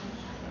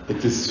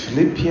 It is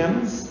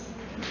Philippians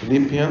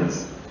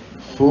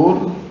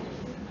 4,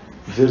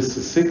 verse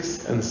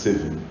 6 and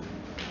 7.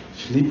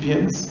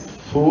 Philippians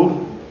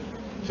 4,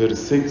 verse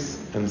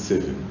 6 and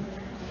 7.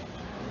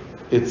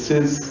 It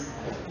says,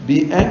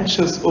 be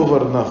anxious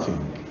over nothing,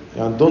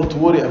 and don't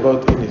worry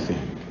about anything.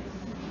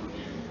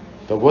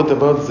 But what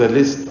about the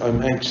list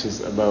I'm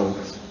anxious about?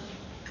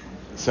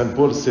 St.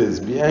 Paul says,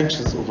 be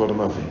anxious over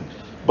nothing,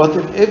 but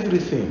in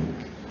everything,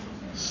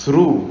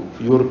 through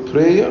your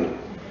prayer,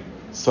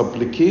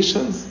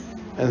 supplications,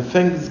 and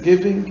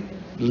thanksgiving,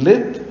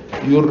 let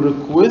your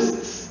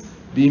requests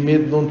be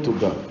made known to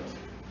God.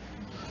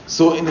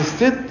 So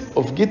instead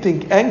of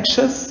getting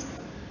anxious,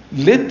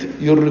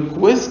 let your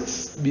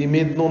requests be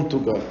made known to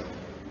God.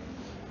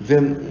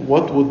 Then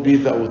what would be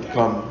the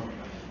outcome?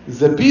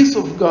 The peace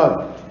of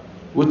God,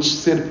 which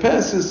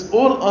surpasses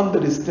all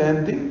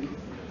understanding,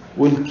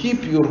 will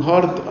keep your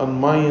heart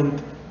and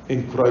mind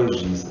in Christ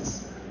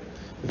Jesus.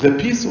 The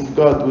peace of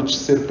God, which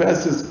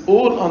surpasses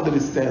all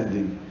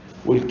understanding,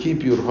 will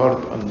keep your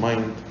heart and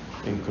mind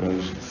in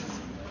Christ Jesus.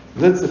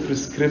 That's the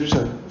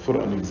prescription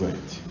for an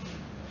anxiety.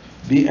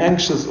 Be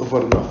anxious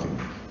over nothing,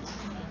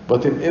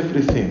 but in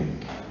everything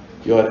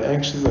you are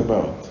anxious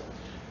about,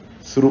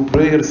 through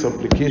prayer,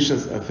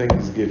 supplications, and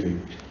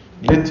thanksgiving,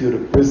 let your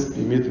requests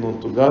be made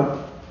known to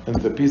God, and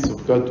the peace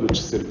of God,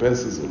 which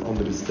surpasses all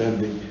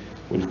understanding,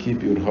 will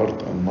keep your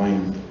heart and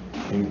mind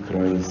in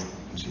Christ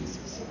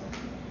Jesus.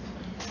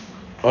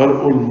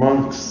 Are all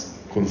monks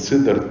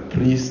considered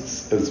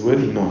priests as well?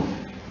 No.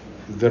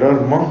 There are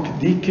monk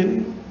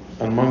deacon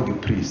and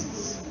monk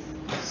priests.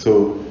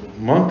 So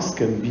monks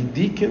can be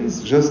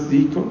deacons, just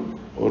deacon,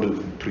 or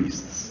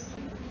priests.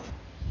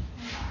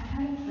 I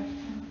had a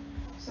question.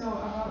 So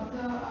about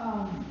the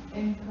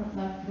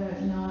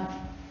not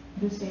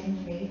the same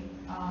faith,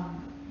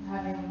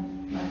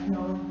 having like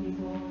knowing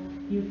people,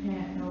 you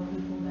can't know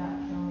people that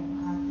don't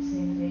have the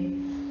same faith.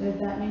 Does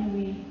that mean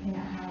we can't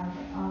have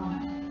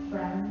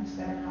friends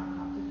that are not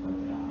Coptic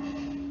Orthodox?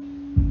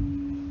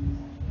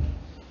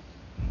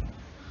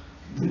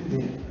 Let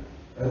me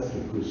ask a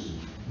question.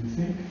 Do you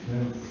think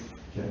friends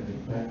can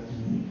impact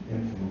me,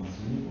 influence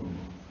me, or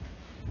not?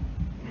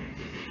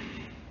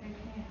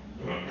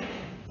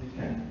 They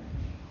can.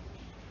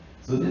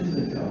 So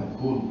definitely I'm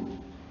called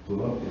to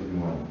love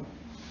everyone,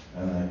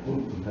 and I'm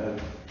called to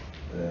have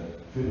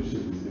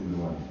fellowship with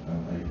everyone, and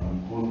I'm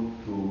called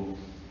to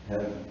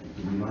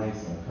be nice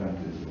and kind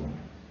to everyone.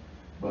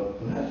 But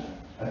to have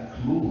a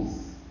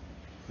close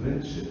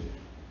friendship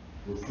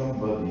with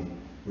somebody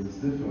who is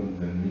different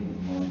than me in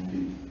my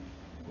faith,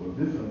 or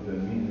different than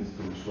me in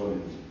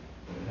spirituality,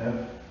 or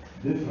have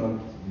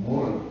different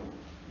moral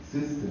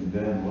system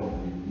than what I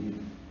believe,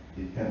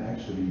 it can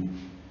actually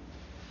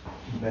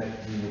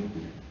impact me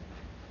negatively.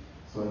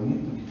 So I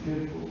need to be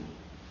careful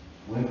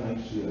when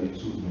actually I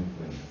choose my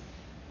friends.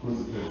 Because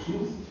if I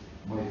choose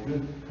my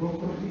friends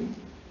properly,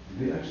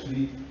 they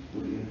actually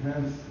will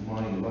enhance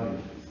my life,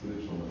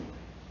 spiritual life.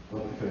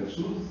 But if I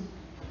choose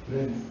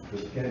friends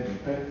that can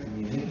impact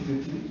me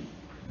negatively,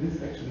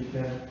 this actually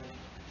can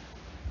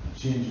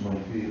change my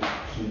faith,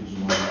 change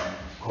my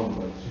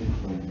conduct, change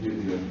my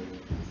behavior.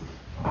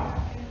 I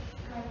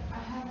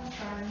have a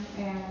friend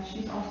and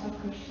she's also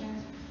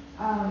Christian.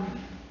 I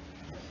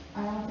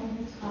don't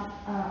think it's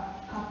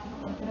Coptic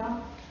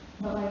Orthodox,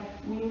 but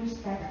like we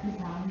respect the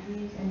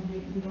boundaries and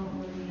we don't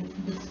really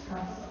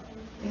discuss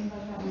things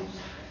like that, which,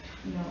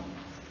 you know,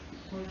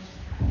 works.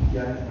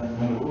 Yeah,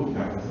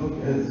 as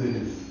long as there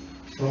is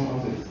some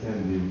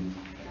understanding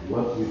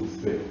what we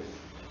expect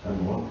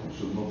and what we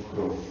should not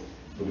cross.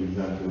 For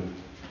example,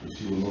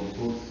 she will not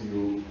force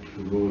you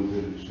to go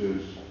to the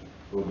church,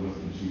 or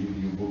she give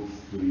you books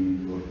to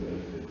read, or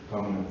to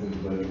come and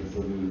attend Bible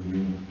study with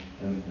me,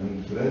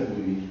 and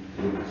gradually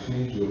it will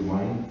change your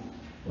mind.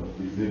 But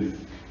if there is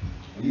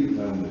clear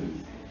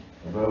boundaries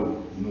about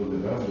the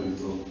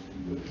boundaries of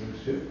the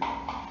friendship,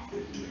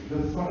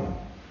 that's fine.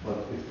 But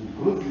if you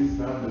cross these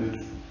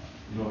boundaries,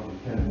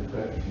 it can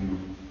impact you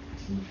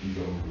in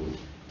the wrong way.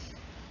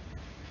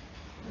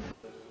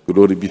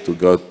 Glory be to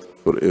God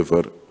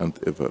forever and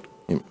ever.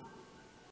 Amen.